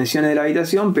de las dimensiones de la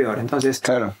habitación, peor. Entonces,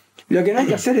 claro, lo que no hay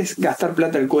que hacer es gastar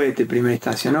plata al cohete en primera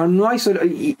instancia. No hay solo...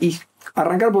 Y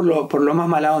arrancar por lo más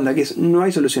mala onda, que es no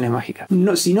hay soluciones mágicas.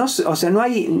 No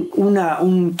hay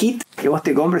un kit que vos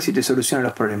te compres y te soluciona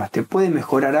los problemas. Te puede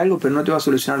mejorar algo, pero no te va a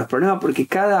solucionar los problemas porque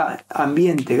cada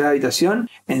ambiente, cada habitación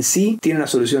en sí tiene una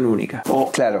solución única.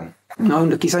 Claro. No,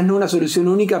 quizás no una solución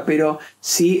única, pero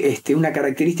sí una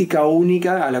característica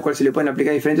única a la cual se le pueden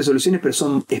aplicar diferentes soluciones, pero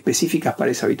son específicas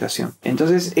para esa habitación.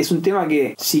 Entonces es un tema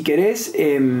que si querés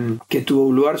que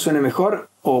tu lugar suene mejor,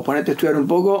 o ponerte a estudiar un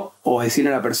poco, o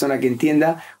decirle a la persona que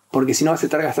entienda, porque si no vas a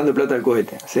estar gastando plata al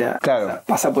cohete. O sea, claro,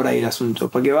 pasa por ahí el asunto.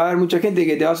 Porque va a haber mucha gente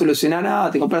que te va a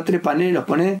solucionar, te compras 3 paneles, los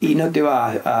pones y no te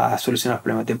va a solucionar los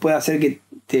problemas. Te puede hacer que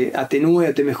te atenúe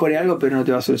o te mejore algo, pero no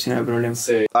te va a solucionar el problema.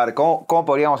 Sí. A ver, ¿cómo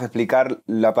podríamos explicar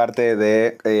la parte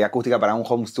de acústica para un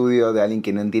home studio de alguien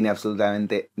que no entiende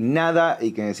absolutamente nada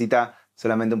y que necesita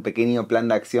solamente un pequeño plan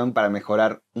de acción para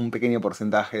mejorar un pequeño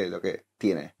porcentaje de lo que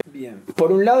tiene? Bien.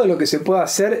 Por un lado, lo que se puede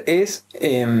hacer es,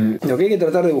 lo que hay que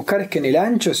tratar de buscar es que en el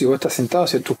ancho, si vos estás sentado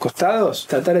hacia tus costados,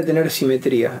 tratar de tener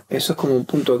simetría. Eso es como un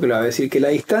punto clave. Es decir, que la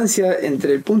distancia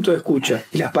entre el punto de escucha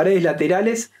y las paredes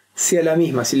laterales sea la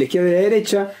misma, si la izquierda y la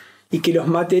derecha, y que los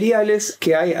materiales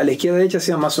que hay a la izquierda y a la derecha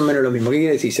sean más o menos lo mismo. ¿Qué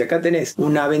quiere decir? Si acá tenés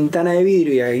una ventana de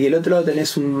vidrio y el otro lado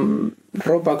tenés un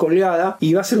ropa colgada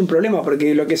y va a ser un problema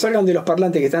porque lo que salgan de los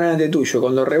parlantes que están delante tuyo,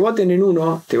 cuando reboten en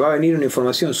uno, te va a venir una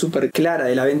información súper clara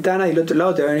de la ventana y del otro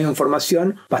lado te va a venir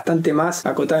información bastante más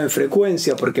acotada en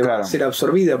frecuencia porque va a ser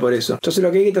absorbida por eso. Entonces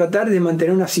lo que hay que tratar es de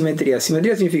mantener una simetría.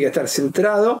 Simetría significa estar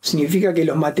centrado, significa que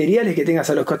los materiales que tengas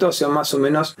a los costados sean más o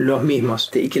menos los mismos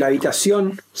y que la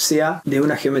habitación sea de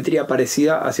una geometría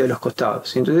parecida hacia los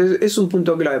costados. Entonces es un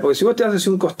punto clave, porque si vos te vas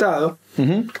hacia un costado,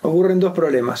 ocurren dos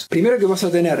problemas. Primero, que vas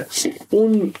a tener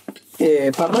un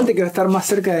parlante que va a estar más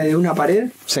cerca de una pared,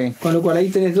 con lo cual ahí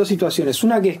tenés dos situaciones.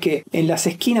 Una que es que en las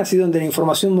esquinas y donde la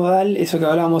información modal, eso que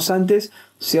hablábamos antes,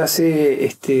 se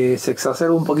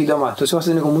exacerba un poquito más. Entonces vas a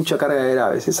tener con mucha carga de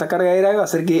graves. Esa carga de grave va a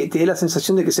hacer que te dé la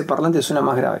sensación de que ese parlante suena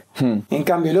más grave. En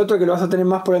cambio, el otro que lo vas a tener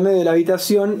más por el medio de la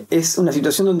habitación es una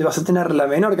situación donde vas a tener la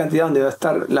menor cantidad, donde va a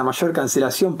estar la mayor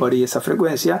cancelación por ahí esa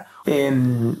frecuencia,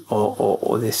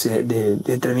 o de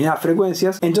determinadas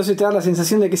frecuencias. Entonces te da la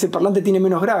sensación de que ese parlante tiene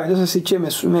menos grave. Entonces, che,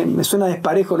 me suena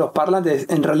desparejo los parlantes.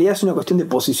 En realidad es una cuestión de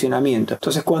posicionamiento.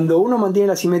 Entonces, cuando uno mantiene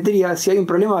la simetría, si hay un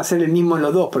problema va a ser el mismo en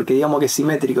los dos, porque digamos que es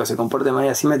simétrico, se comporta de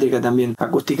manera simétrica también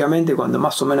acústicamente, cuando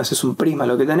más o menos es un prisma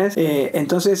lo que tenés.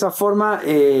 Entonces de esa forma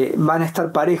van a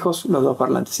estar parejos los dos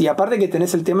parlantes. Y aparte que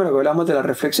tenés el tema de lo que hablamos de las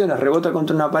reflexiones, rebota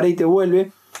contra una pared y te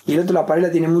vuelve, y el otro la pared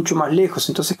la tiene mucho más lejos,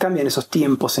 entonces cambian esos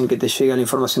tiempos en que te llega la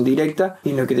información directa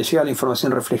y en lo que te llega la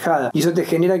información reflejada, y eso te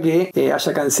genera que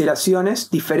haya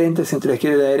cancelaciones diferentes entre la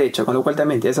izquierda y la derecha, con lo cual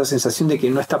también te da esa sensación de que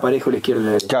no está parejo la izquierda y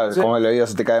la derecha. Claro, entonces, como el oído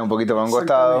se te cae un poquito para un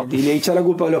costado y le echa la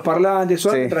culpa de los parlantes,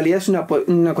 en realidad es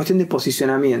una cuestión de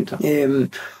posicionamiento.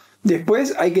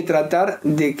 Después hay que tratar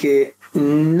de que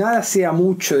nada sea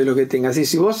mucho de lo que tengas.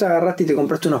 Si vos agarraste y te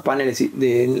compraste unos paneles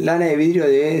de lana de vidrio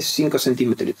de 5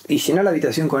 centímetros y llenás la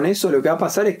habitación con eso, lo que va a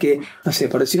pasar es que, no sé,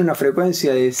 por decir una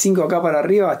frecuencia de 5 acá para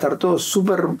arriba, va a estar todo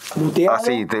súper muteado.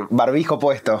 Así, barbijo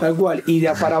puesto. Tal cual. Y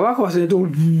de para abajo va a ser todo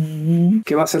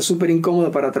que va a ser súper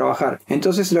incómodo para trabajar.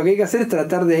 Entonces lo que hay que hacer es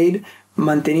tratar de ir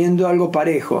manteniendo algo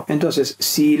parejo. Entonces,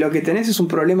 si lo que tenés es un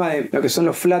problema de lo que son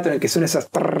los flatteners, que son esas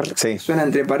que suenan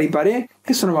entre pared y pared,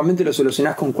 eso normalmente lo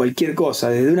solucionás con cualquier cosa,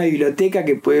 desde una biblioteca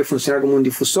que puede funcionar como un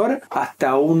difusor,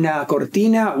 hasta una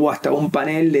cortina o hasta un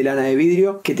panel de lana de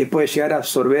vidrio que te puede llegar a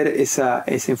absorber esa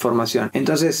información.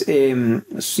 Entonces,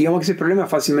 digamos que ese problema es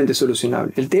fácilmente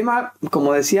solucionable. El tema,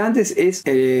 como decía antes, es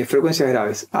frecuencias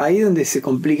graves. Ahí donde se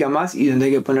complica más y donde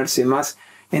hay que ponerse más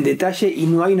en detalle, y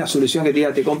no hay una solución que te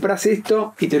diga te compras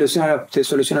esto y te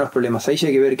soluciona los problemas. Ahí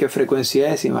hay que ver qué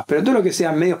frecuencia es y más. Pero todo lo que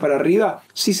sea medios para arriba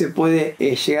sí se puede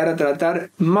llegar a tratar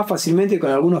más fácilmente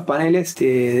con algunos paneles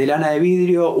de lana de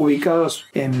vidrio ubicados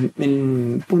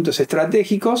en puntos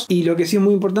estratégicos. Y lo que sí es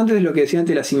muy importante es lo que decía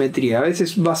antes, la simetría. A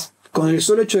veces vas con el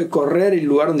solo hecho de correr el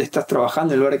lugar donde estás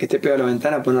trabajando, el lugar que esté pegado a la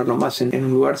ventana, ponerlo más en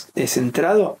un lugar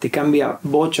centrado, te cambia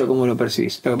bocho cómo lo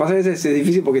percibís. Lo que pasa es que a veces es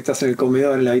difícil porque estás en el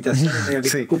comedor, en la habitación,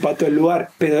 que ocupa todo el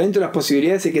lugar, pero dentro de las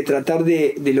posibilidades hay que tratar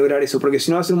de lograr eso, porque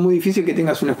si no va a ser muy difícil que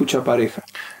tengas una escucha pareja.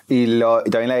 Y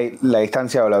también la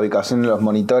distancia o la ubicación de los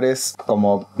monitores,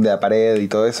 como de la pared y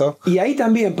todo eso. Y ahí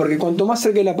también, porque cuanto más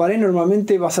cerca de la pared,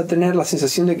 normalmente vas a tener la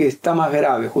sensación de que está más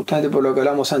grave, justamente por lo que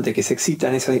hablamos antes, que se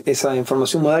excitan esa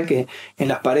información modal que en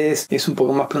las paredes es un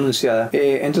poco más pronunciada.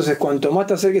 Entonces, cuanto más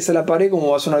te acerques a la pared, como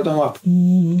va a sonar todo más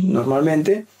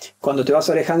normalmente, cuando te vas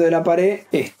alejando de la pared,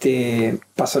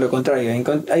 pasa lo contrario. Hay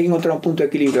que encontrar un punto de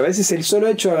equilibrio. A veces el solo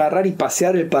hecho de agarrar y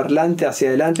pasear el parlante hacia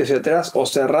adelante, hacia atrás, o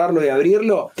cerrarlo y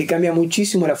abrirlo, te cambia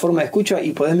muchísimo la forma de escucha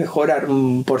y podés mejorar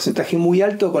un porcentaje muy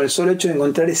alto con el solo hecho de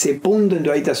encontrar ese punto en tu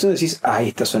habitación y decís, ahí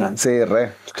está sonando. Sí,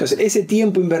 re. Entonces, ese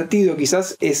tiempo invertido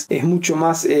quizás es mucho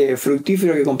más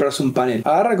fructífero que comprarse un panel.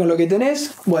 Agarra con lo que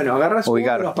tenés, agarras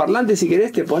los parlantes si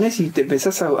querés, te pones y te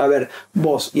empezás a ver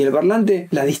vos y el parlante,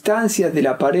 las distancias de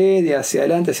la pared, de hacia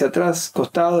adelante, hacia atrás,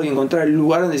 costado, y encontrar el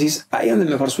lugar donde decís, ahí es donde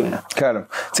mejor suena. Claro.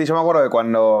 Sí, yo me acuerdo de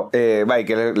cuando, que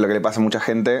es lo que le pasa a mucha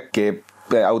gente, que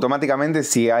automáticamente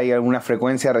si hay alguna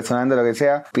frecuencia resonante o lo que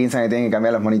sea, piensan que tienen que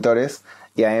cambiar los monitores.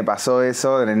 Y a mí me pasó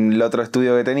eso en el otro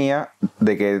estudio que tenía,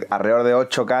 de que alrededor de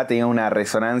 8K tenía una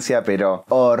resonancia pero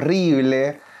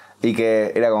horrible, y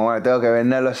que era como, tengo que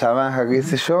vender los Yamaha, qué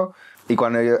sé yo. Y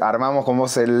cuando armamos con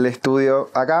vos el estudio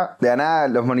acá, de nada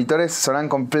los monitores sonan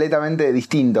completamente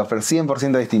distintos, pero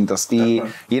 100% distintos. Y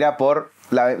era por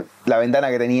la ventana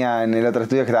que tenía en el otro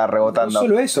estudio que estaba rebotando. No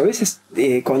solo eso, a veces,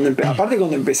 aparte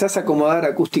cuando empezás a acomodar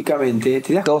acústicamente,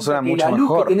 te das todo suena mucho la luz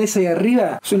mejor. Que tenés ahí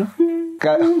arriba suena...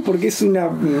 Porque es un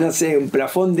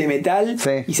plafón de metal,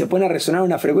 y se pone a resonar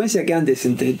una frecuencia que antes,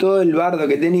 entre todo el bardo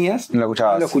que tenías, no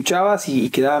lo escuchabas y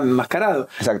quedaba enmascarado.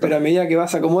 Exacto. Pero a medida que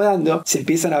vas acomodando,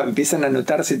 empiezan a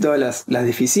notarse todas las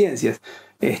deficiencias.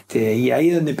 Y ahí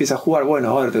es donde empieza a jugar, bueno,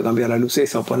 ahora tengo que cambiar la luz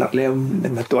esa o ponerle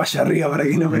una toalla arriba para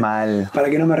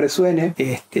que no me resuene.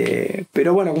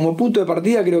 Pero bueno, como punto de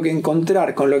partida creo que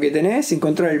encontrar con lo que tenés,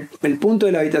 encontrar el punto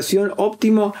de la habitación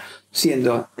óptimo,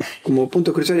 siendo como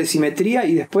puntos cruciales de simetría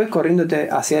y después corriéndote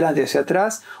hacia adelante, hacia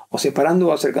atrás, o separando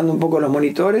o acercando un poco los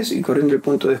monitores y corriendo el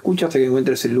punto de escucha hasta que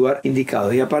encuentres el lugar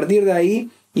indicado. Y a partir de ahí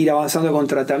ir avanzando con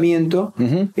tratamiento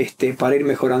para ir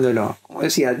mejorándolo. Como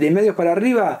decía, de medios para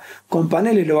arriba, con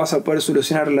paneles lo vas a poder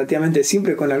solucionar relativamente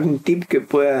siempre con algún tip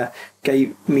que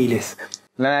hay miles.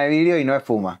 Lana de vidrio y no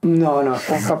espuma. No,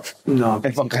 esponja no.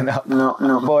 Esponja no.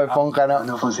 No. Vos esponja no.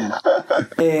 No funciona.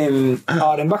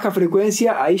 Ahora, en baja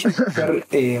frecuencia, ahí ya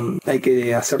hay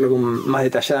que hacerlo más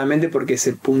detalladamente porque es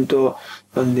el punto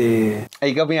donde...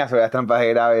 ¿Y qué opinas sobre las trampas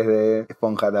graves de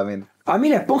esponja también? A mí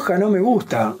la esponja no me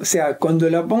gusta. O sea, cuando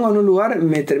la pongo en un lugar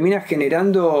me termina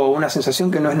generando una sensación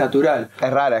que no es natural. Es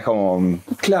rara, es como...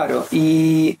 Claro,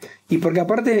 y porque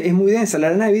aparte es muy densa.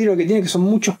 La lana de vidrio lo que tiene que son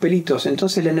muchos pelitos.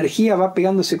 Entonces la energía va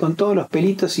pegándose con todos los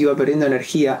pelitos y va perdiendo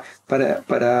energía para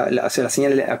hacer la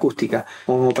señal acústica.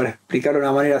 Como para explicarlo de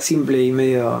una manera simple y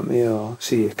medio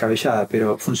descabellada.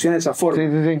 Pero funciona de esa forma.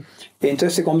 Sí.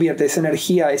 Entonces se convierte esa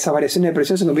energía, esas variaciones de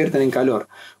presión se convierten en calor.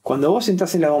 Cuando vos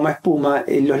entras en la goma espuma,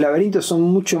 los laberintos son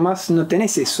mucho más, no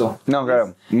tenés eso. No,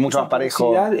 claro, mucho más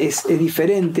parejo. Es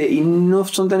diferente y no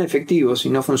son tan efectivos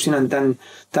y no funcionan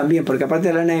tan bien, porque aparte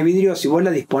de la lana de vidrio, si vos la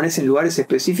disponés en lugares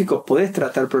específicos, podés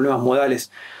tratar problemas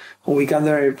modales,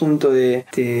 ubicándola en el punto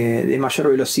de mayor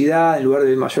velocidad, en lugar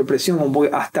de mayor presión,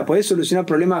 hasta podés solucionar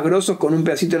problemas grosos con un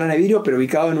pedacito de lana de vidrio, pero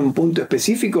ubicado en un punto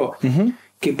específico.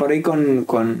 Que por ahí con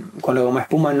la goma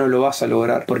espuma no lo vas a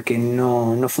lograr porque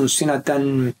no funciona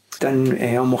tan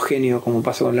homogéneo como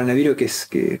pasa con la lana de vidrio,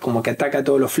 que como que ataca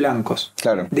todos los flancos.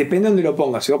 Claro. Depende de donde lo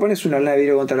pongas. Si vos pones una lana de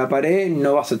vidrio contra la pared,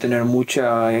 no vas a tener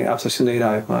mucha absorción de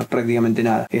graves, prácticamente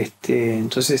nada.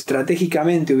 Entonces,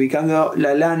 estratégicamente, ubicando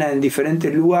la lana en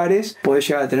diferentes lugares, podés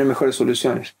llegar a tener mejores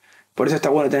soluciones. Por eso está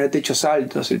bueno tener techos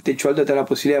altos. El techo alto te da la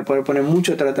posibilidad de poder poner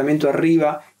mucho tratamiento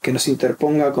arriba que no se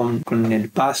interponga con el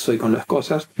paso y con las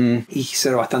cosas y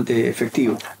ser bastante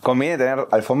efectivo. ¿Conviene tener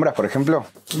alfombras, por ejemplo?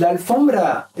 La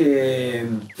alfombra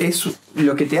es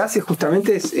lo que te hace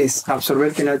justamente es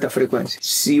absorberte en alta frecuencia.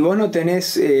 Si vos no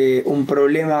tenés un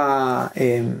problema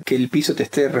que el piso te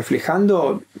esté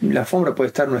reflejando, la alfombra puede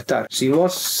estar o no estar. Si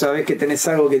vos sabés que tenés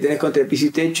algo que tenés contra el piso y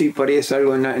techo y por ahí es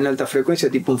algo en alta frecuencia,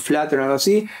 tipo un flat o algo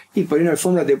así, y por ahí una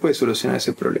alfombra te puede solucionar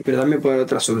ese problema. Pero también puede haber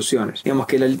otras soluciones. Digamos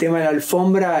que el tema de la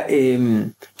alfombra,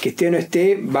 que esté o no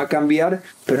esté, va a cambiar,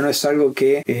 pero no es algo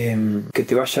que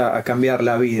te vaya a cambiar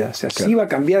la vida. O sea, claro, sí va a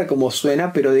cambiar como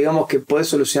suena, pero digamos que puedes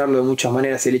solucionarlo de muchas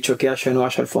maneras el hecho que haya o no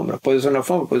haya alfombra. Puedes usar una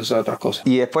alfombra, puedes usar otras cosas.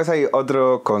 Y después hay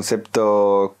otro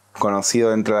concepto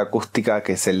conocido dentro de la acústica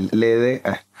que es el LED.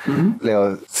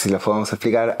 Luego, si lo podemos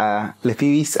explicar a les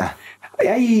pibis.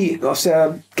 Hay, o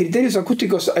sea, criterios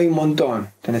acústicos hay un montón.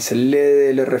 Tenés el LED,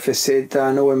 el RFZ,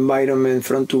 No Environment,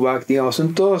 Front to Back, digamos,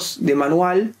 son todos de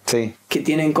manual, sí, que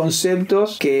tienen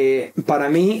conceptos que para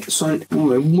mí son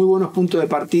muy buenos puntos de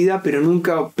partida, pero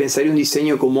nunca pensaría un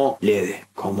diseño como LED,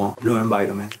 como No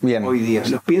Environment. Bien. Hoy día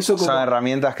los pienso como... Son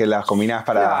herramientas que las combinás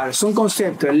para... Claro, son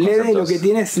conceptos. El LED lo que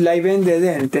tiene es live end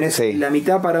de end. Tenés la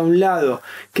mitad para un lado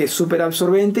que es súper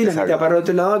absorbente y la mitad para el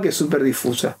otro lado que es súper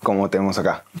difusa. Como tenemos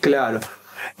acá. Claro.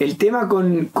 El tema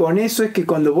con eso es que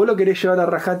cuando vos lo querés llevar a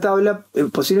rajatabla,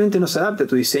 posiblemente no se adapte a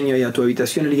tu diseño y a tu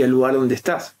habitación y al lugar donde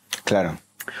estás. Claro.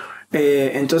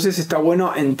 Entonces está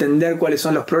bueno entender cuáles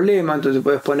son los problemas. Entonces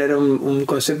puedes poner un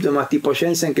concepto más tipo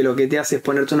Jensen, que lo que te hace es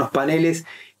ponerte unos paneles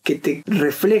que te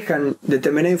reflejan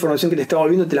determinada información que te está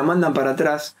volviendo, te la mandan para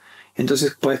atrás.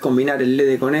 Entonces puedes combinar el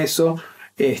LED con eso.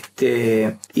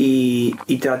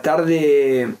 Y tratar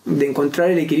de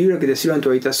encontrar el equilibrio que te sirva en tu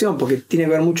habitación, porque tiene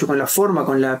que ver mucho con la forma,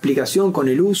 con la aplicación, con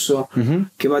el uso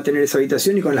que va a tener esa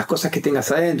habitación y con las cosas que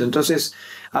tengas adentro. Entonces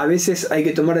a veces hay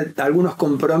que tomar algunos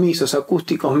compromisos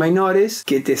acústicos menores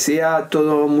que te sea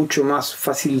todo mucho más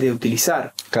fácil de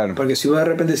utilizar. Claro. Porque si vos de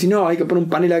repente decís, no, hay que poner un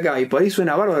panel acá y por ahí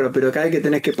suena bárbaro, pero cada vez que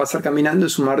tenés que pasar caminando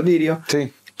es un martirio.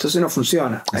 Sí. Entonces no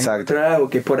funciona. Hay que encontrar algo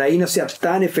que por ahí no sea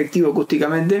tan efectivo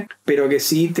acústicamente, pero que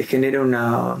sí te genere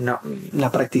una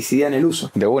practicidad en el uso.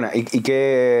 De una. ¿Y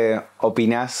qué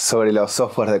opinás sobre los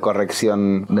softwares de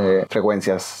corrección de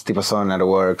frecuencias tipo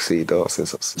Sonarworks y todos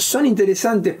esos? Son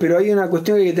interesantes, pero hay una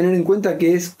cuestión que hay que tener en cuenta,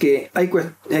 que es que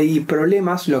hay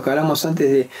problemas, lo que hablamos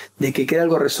antes de que quede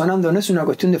algo resonando. No es una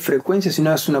cuestión de frecuencia,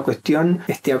 sino es una cuestión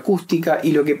acústica,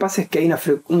 y lo que pasa es que hay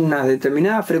una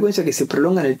determinada frecuencia que se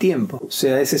prolonga en el tiempo. O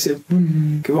sea, es ese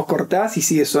que vos cortás y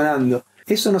sigue sonando.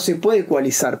 eso no se puede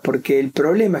ecualizar, porque el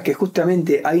problema es que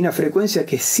justamente hay una frecuencia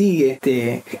que sigue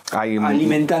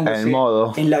alimentándose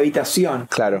en la habitación.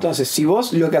 Claro. Entonces, si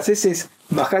vos lo que haces es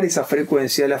bajar esa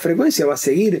frecuencia, la frecuencia va a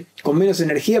seguir con menos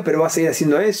energía, pero va a seguir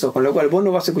haciendo eso, con lo cual vos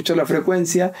no vas a escuchar la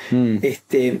frecuencia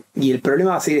y el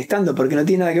problema va a seguir estando, porque no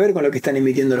tiene nada que ver con lo que están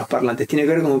emitiendo los parlantes, tiene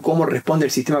que ver con cómo responde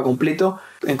el sistema completo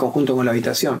en conjunto con la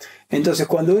habitación. Entonces,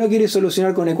 cuando uno quiere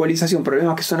solucionar con ecualización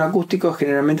problemas que son acústicos,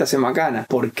 generalmente hace macana,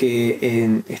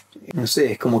 porque no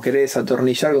sé, es como querer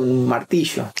desatornillar con un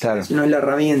martillo. Claro. No es la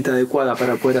herramienta adecuada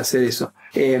para poder hacer eso.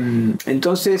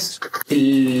 Entonces,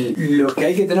 lo que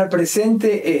hay que tener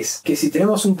presente es que si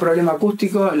tenemos un problema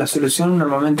acústico, la solución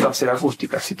normalmente va a ser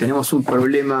acústica. Si tenemos un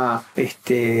problema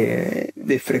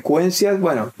de frecuencias,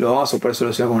 bueno, lo vamos a poder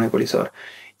solucionar con un ecualizador.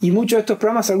 Y muchos de estos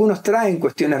programas, algunos traen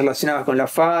cuestiones relacionadas con la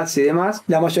faz y demás.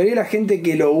 La mayoría de la gente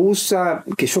que lo usa,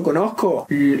 que yo conozco,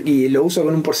 y lo usa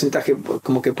con un porcentaje,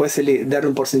 como que puedes dar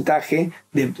un porcentaje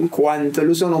de cuánto,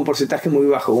 lo usa con un porcentaje muy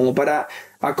bajo, como para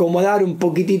acomodar un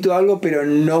poquitito algo, pero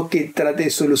no que trate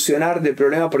de solucionar el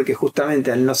problema, porque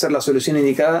justamente al no ser la solución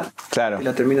indicada, claro,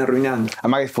 la termina arruinando.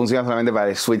 Además que funciona solamente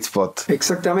para el sweet spot.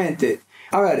 Exactamente.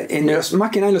 A ver, más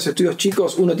que nada en los estudios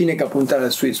chicos uno tiene que apuntar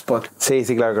al sweet spot. Sí,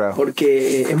 claro.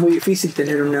 Porque es muy difícil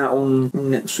tener un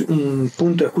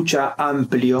punto de escucha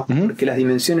amplio, porque las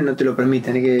dimensiones no te lo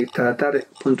permiten. Hay que tratar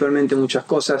puntualmente muchas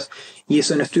cosas y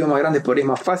eso en estudios más grandes por ahí es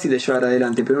más fácil de llevar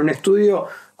adelante. Pero en un estudio,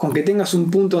 con que tengas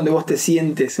un punto donde vos te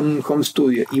sientes en un home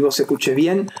studio y vos escuches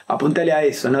bien, apuntale a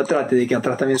eso. No trate de que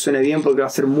atrás también suene bien, porque va a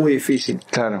ser muy difícil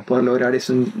poder lograr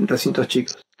eso en recintos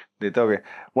chicos. De toque.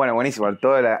 Bueno, buenísimo.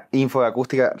 Toda la info de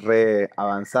acústica re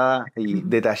avanzada y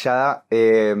detallada.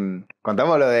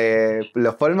 ¿Contamos lo de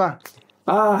los Forma?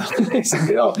 Ah, eso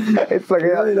quedó.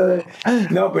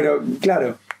 No, pero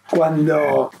claro,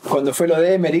 cuando fue lo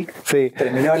de Emerick,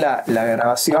 terminó la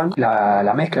grabación,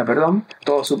 la mezcla, perdón,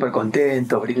 todos súper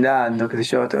contentos, brindando, qué sé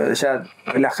yo, todo ya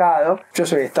relajado. Yo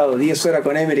ya había estado 10 horas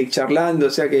con Emerick charlando, o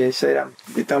sea que ya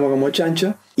estábamos como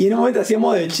chanchos. Y en un momento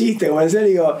hacíamos de chiste, como decía,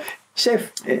 digo,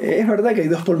 Geoff, ¿es verdad que hay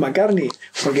dos Paul McCartney?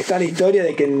 Porque está la historia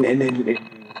de que en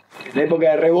la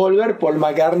época de Revolver, Paul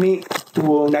McCartney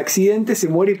tuvo un accidente, se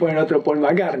muere y ponen otro Paul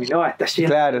McCartney, ¿no? Está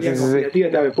lleno de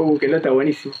conspirativa, después búsquenlo, está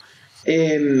buenísimo.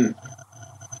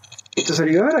 Entonces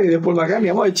le digo, ¿verdad que de Paul McCartney?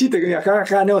 Vamos de chiste, que diga,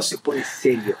 jajaja, no, se pone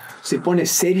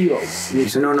serio y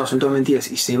dice, no, son todas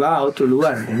mentiras, y se va a otro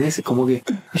lugar, ¿entendés? Es como que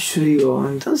yo digo,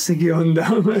 entonces ¿qué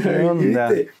onda?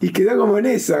 Y quedó como en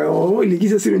esa, como le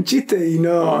quise hacer un chiste y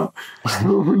no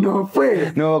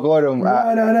fue. No, quórum. No,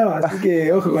 así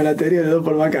que ojo con la teoría de dos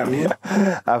Paul McCartney.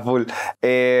 A full.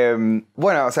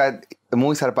 Bueno, o sea,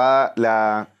 muy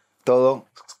zarpada todo,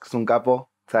 es un capo,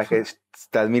 sabes que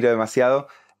te admiro demasiado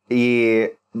y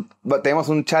tenemos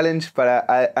un challenge para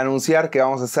anunciar que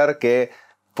vamos a hacer, que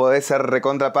podés ser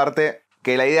recontraparte,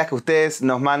 que la idea es que ustedes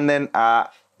nos manden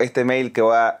a este mail que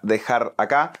voy a dejar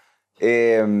acá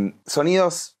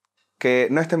sonidos que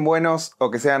no estén buenos o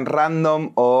que sean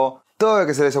random o todo lo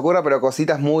que se les ocurra, pero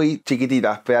cositas muy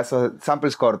chiquititas, pedazos,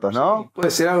 samples cortos, ¿no? Sí,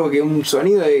 puede ser algo que un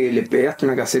sonido de le pegaste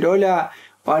una cacerola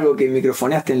o algo que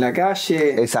microfoneaste en la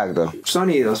calle. Exacto.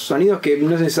 Sonidos que no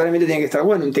necesariamente tienen que estar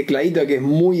bueno, un tecladito que es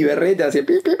muy berreta, hace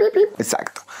pip, pip, pip.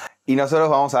 Exacto. Y nosotros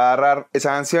vamos a agarrar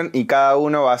esa canción y cada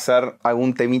uno va a hacer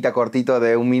algún temita cortito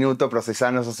de 1 minuto,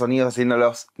 procesando esos sonidos,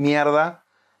 haciéndolos mierda.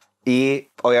 Y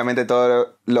obviamente todos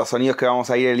los sonidos que vamos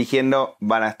a ir eligiendo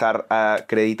van a estar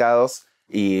acreditados.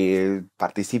 Y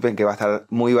participen, que va a estar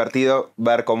muy divertido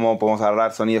ver cómo podemos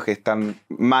agarrar sonidos que están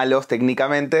malos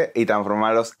técnicamente y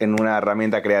transformarlos en una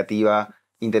herramienta creativa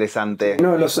interesante.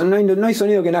 No hay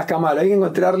sonido que nazca malo, hay que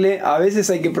encontrarle, a veces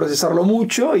hay que procesarlo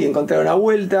mucho y encontrar una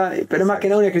vuelta, pero más que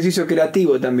nada un ejercicio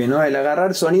creativo también, ¿no? El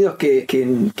agarrar sonidos que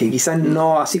quizás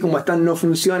no, así como están, no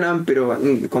funcionan, pero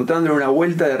encontrándole una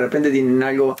vuelta de repente tienen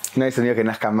algo. No hay sonido que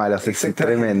nazca malo, es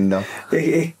tremendo.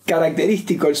 Es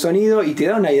característico el sonido y te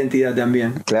da una identidad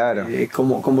también. Claro.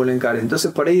 Cómo lo encares.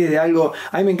 Entonces por ahí de algo,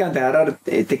 a mí me encanta agarrar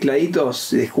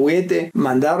tecladitos de juguete,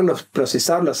 mandarlos,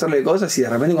 procesarlos, hacerle cosas y de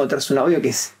repente encontrarse un audio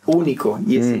que es único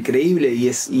y es increíble y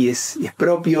es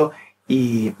propio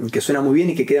y que suena muy bien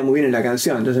y que queda muy bien en la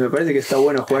canción. Entonces me parece que está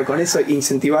bueno jugar con eso e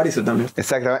incentivar eso también.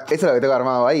 Exactamente, eso es lo que tengo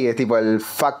armado ahí, es tipo el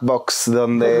fuckbox,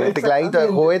 donde el tecladito de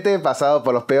juguete pasado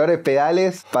por los peores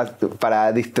pedales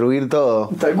para destruir todo.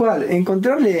 Tal cual,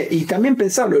 encontrarle y también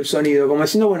pensarlo el sonido, como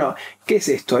diciendo, bueno, ¿qué es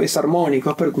esto? ¿Es armónico?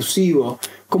 ¿Es percusivo?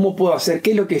 ¿Cómo puedo hacer?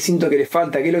 ¿Qué es lo que siento que le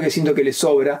falta? ¿Qué es lo que siento que le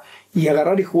sobra? y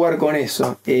agarrar y jugar con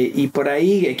eso. Y por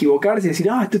ahí equivocarse y decir,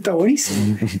 esto está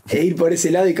buenísimo. E ir por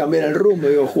ese lado y cambiar el rumbo.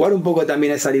 Digo, jugar un poco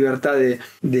también a esa libertad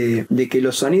de que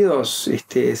los sonidos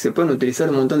se pueden utilizar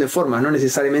de un montón de formas, no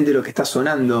necesariamente lo que está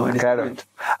sonando en ese momento.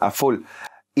 A full.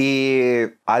 ¿Y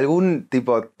algún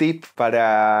tipo tip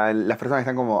para las personas que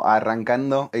están como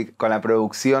arrancando con la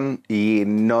producción y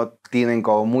no tienen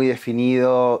como muy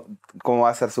definido cómo va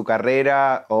a ser su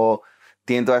carrera, o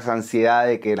tienen toda esa ansiedad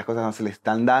de que las cosas no se les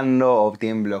están dando, o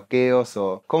tienen bloqueos,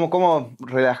 o cómo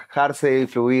relajarse y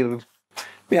fluir?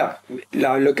 Mira,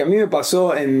 lo que a mí me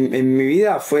pasó en mi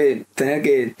vida fue tener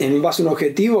que, en base a un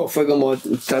objetivo, fue como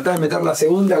tratar de meter la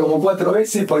segunda como 4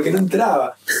 veces porque no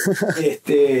entraba.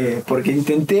 Porque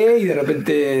intenté y de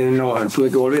repente no, tuve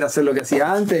que volver a hacer lo que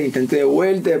hacía antes, intenté de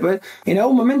vuelta. Después. En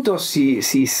algún momento, si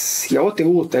a vos te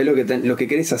gusta, es lo que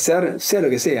querés hacer, sea lo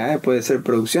que sea, puede ser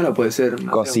producción o puede ser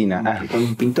cocina,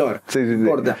 un pintor, sí. No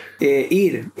importa.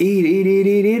 Ir,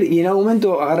 y en algún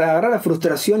momento agarrar la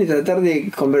frustración y tratar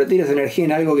de convertir esa energía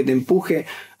en algo que te empuje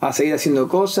a seguir haciendo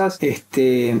cosas,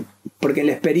 porque en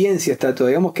la experiencia está todo.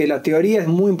 Digamos que la teoría es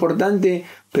muy importante,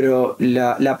 pero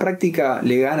la práctica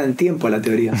le gana en tiempo a la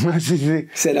teoría. Sí.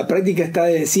 O sea, la práctica está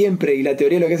desde siempre y la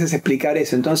teoría lo que hace es explicar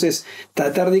eso. Entonces,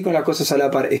 tratar de ir con las cosas a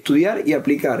la par, estudiar y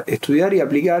aplicar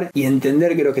y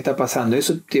entender qué es lo que está pasando.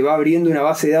 Eso te va abriendo una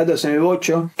base de datos en el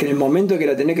bocho que en el momento que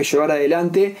la tenés que llevar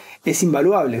adelante es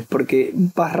invaluable, porque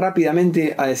vas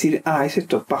rápidamente a decir, es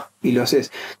esto, y lo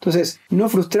haces. Entonces, no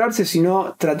frustrarse,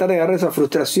 sino tratar de agarrar esa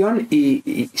frustración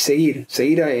y seguir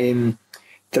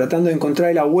tratando de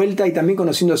encontrar la vuelta y también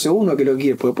conociéndose uno que lo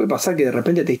quiere, porque puede pasar que de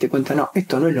repente te diste cuenta, no,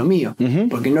 esto no es lo mío,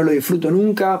 porque no lo disfruto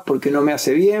nunca, porque no me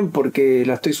hace bien, porque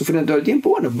la estoy sufriendo todo el tiempo.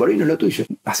 Bueno, por ahí no es lo tuyo,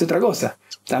 haz otra cosa.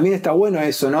 También está bueno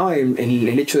eso, ¿no?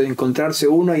 El hecho de encontrarse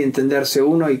uno y entenderse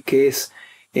uno y qué es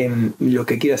lo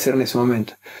que quiere hacer en ese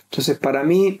momento. Entonces, para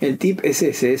mí el tip es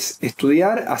ese, es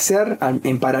estudiar, hacer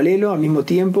en paralelo al mismo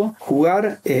tiempo,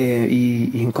 jugar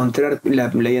y encontrar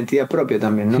la identidad propia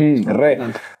también, ¿no?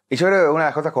 Y yo creo que una de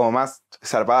las cosas como más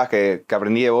zarpadas que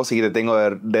aprendí de vos y que te tengo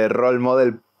de role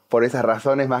model por esas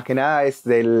razones más que nada es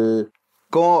del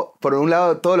cómo, por un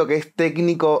lado, todo lo que es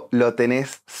técnico lo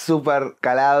tenés súper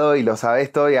calado y lo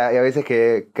sabés todo, y a veces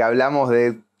que hablamos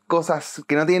de cosas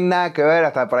que no tienen nada que ver,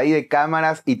 hasta por ahí de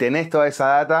cámaras, y tenés toda esa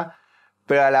data,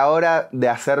 pero a la hora de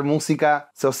hacer música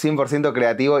sos 100%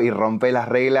 creativo y rompés las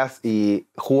reglas y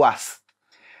jugás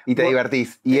y te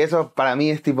divertís. Y eso para mí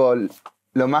es tipo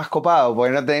lo más copado,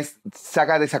 porque no tenés,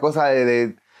 sacate esa cosa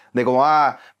de como,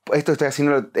 esto estoy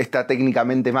haciendo está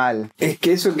técnicamente mal. Es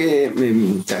que eso que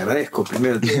te agradezco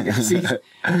primero, sí,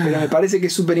 pero me parece que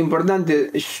es súper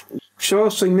importante.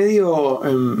 Yo soy medio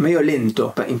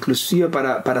lento, inclusive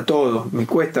para todo. Me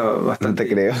cuesta bastante. No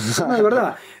te creo. No, de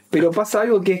verdad. Pero pasa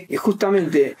algo que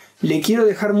justamente le quiero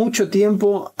dejar mucho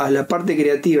tiempo a la parte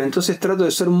creativa. Entonces trato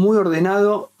de ser muy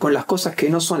ordenado con las cosas que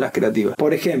no son las creativas.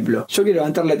 Por ejemplo, yo quiero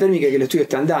levantar la térmica que el estudio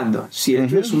está andando. Si el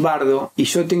estudio es un bardo y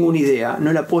yo tengo una idea,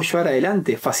 no la puedo llevar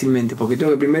adelante fácilmente, porque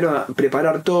tengo que primero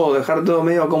preparar todo, dejar todo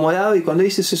medio acomodado, y cuando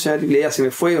dices eso, la idea se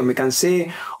me fue, o me cansé,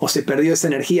 o se perdió esa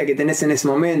energía que tenés en ese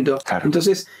momento. Claro.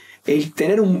 Entonces, el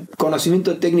tener un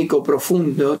conocimiento técnico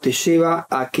profundo te lleva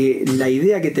a que la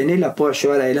idea que tenés la puedas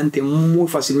llevar adelante muy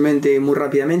fácilmente, muy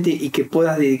rápidamente, y que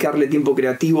puedas dedicarle tiempo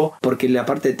creativo, porque la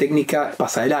parte técnica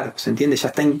pasa de largo, ¿se entiende?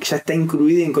 Ya está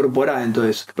incluida e incorporada en todo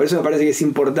eso. Por eso me parece que es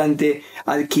importante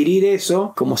adquirir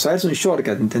eso, como sabes un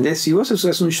shortcut, ¿entendés? Si vos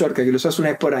usas un shortcut que lo usas una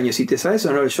vez por año, si te sabes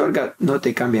o no el shortcut, no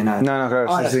te cambia nada. No,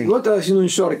 claro. Ahora, si vos estás haciendo un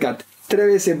shortcut 3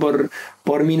 veces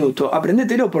por minuto,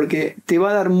 aprendételo, porque te va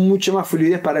a dar mucho más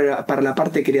fluidez para la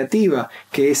parte creativa,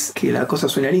 que es que la cosa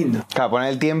suene lindo. Claro, poner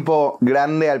el tiempo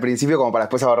grande al principio como para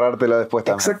después ahorrártelo después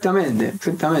también.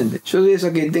 Exactamente. Yo de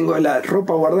eso que tengo la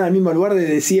ropa guardada en el mismo lugar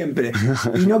desde siempre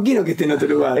y no quiero que esté en otro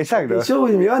lugar. Exacto. Yo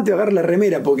me levanto y agarro la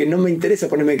remera porque no me interesa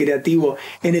ponerme creativo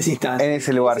en ese instante. En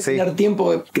ese lugar, sí. Tener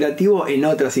tiempo creativo en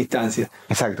otras instancias.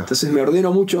 Exacto. Entonces me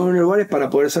ordeno mucho en unos lugares para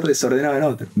poder ser desordenado en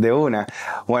otros. De una.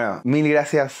 Bueno, mil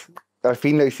gracias. Al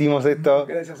fin lo hicimos esto.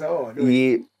 Gracias a vos, Luis.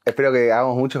 Y espero que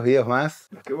hagamos muchos videos más.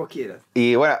 Los que vos quieras.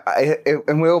 Y bueno,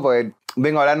 es muy loco porque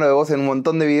vengo hablando de vos en un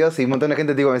montón de videos y un montón de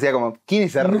gente me decía como, ¿quién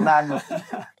es Hernán?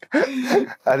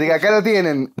 Así que acá lo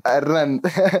tienen, a Hernán.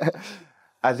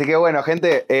 Así que bueno,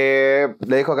 gente,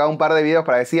 les dejo acá un par de videos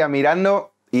para que sigan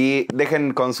mirando y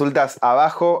dejen consultas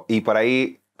abajo y por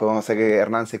ahí podemos hacer que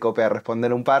Hernán se cope a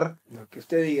responder un par. Lo que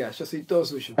usted diga, yo soy todo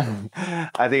suyo.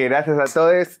 Así que gracias a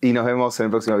todos y nos vemos en el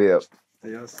próximo video.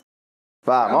 Adiós.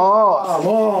 ¡Vamos!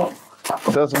 ¡Vamos!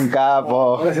 Sos un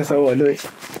capo. Gracias a vos, Luis.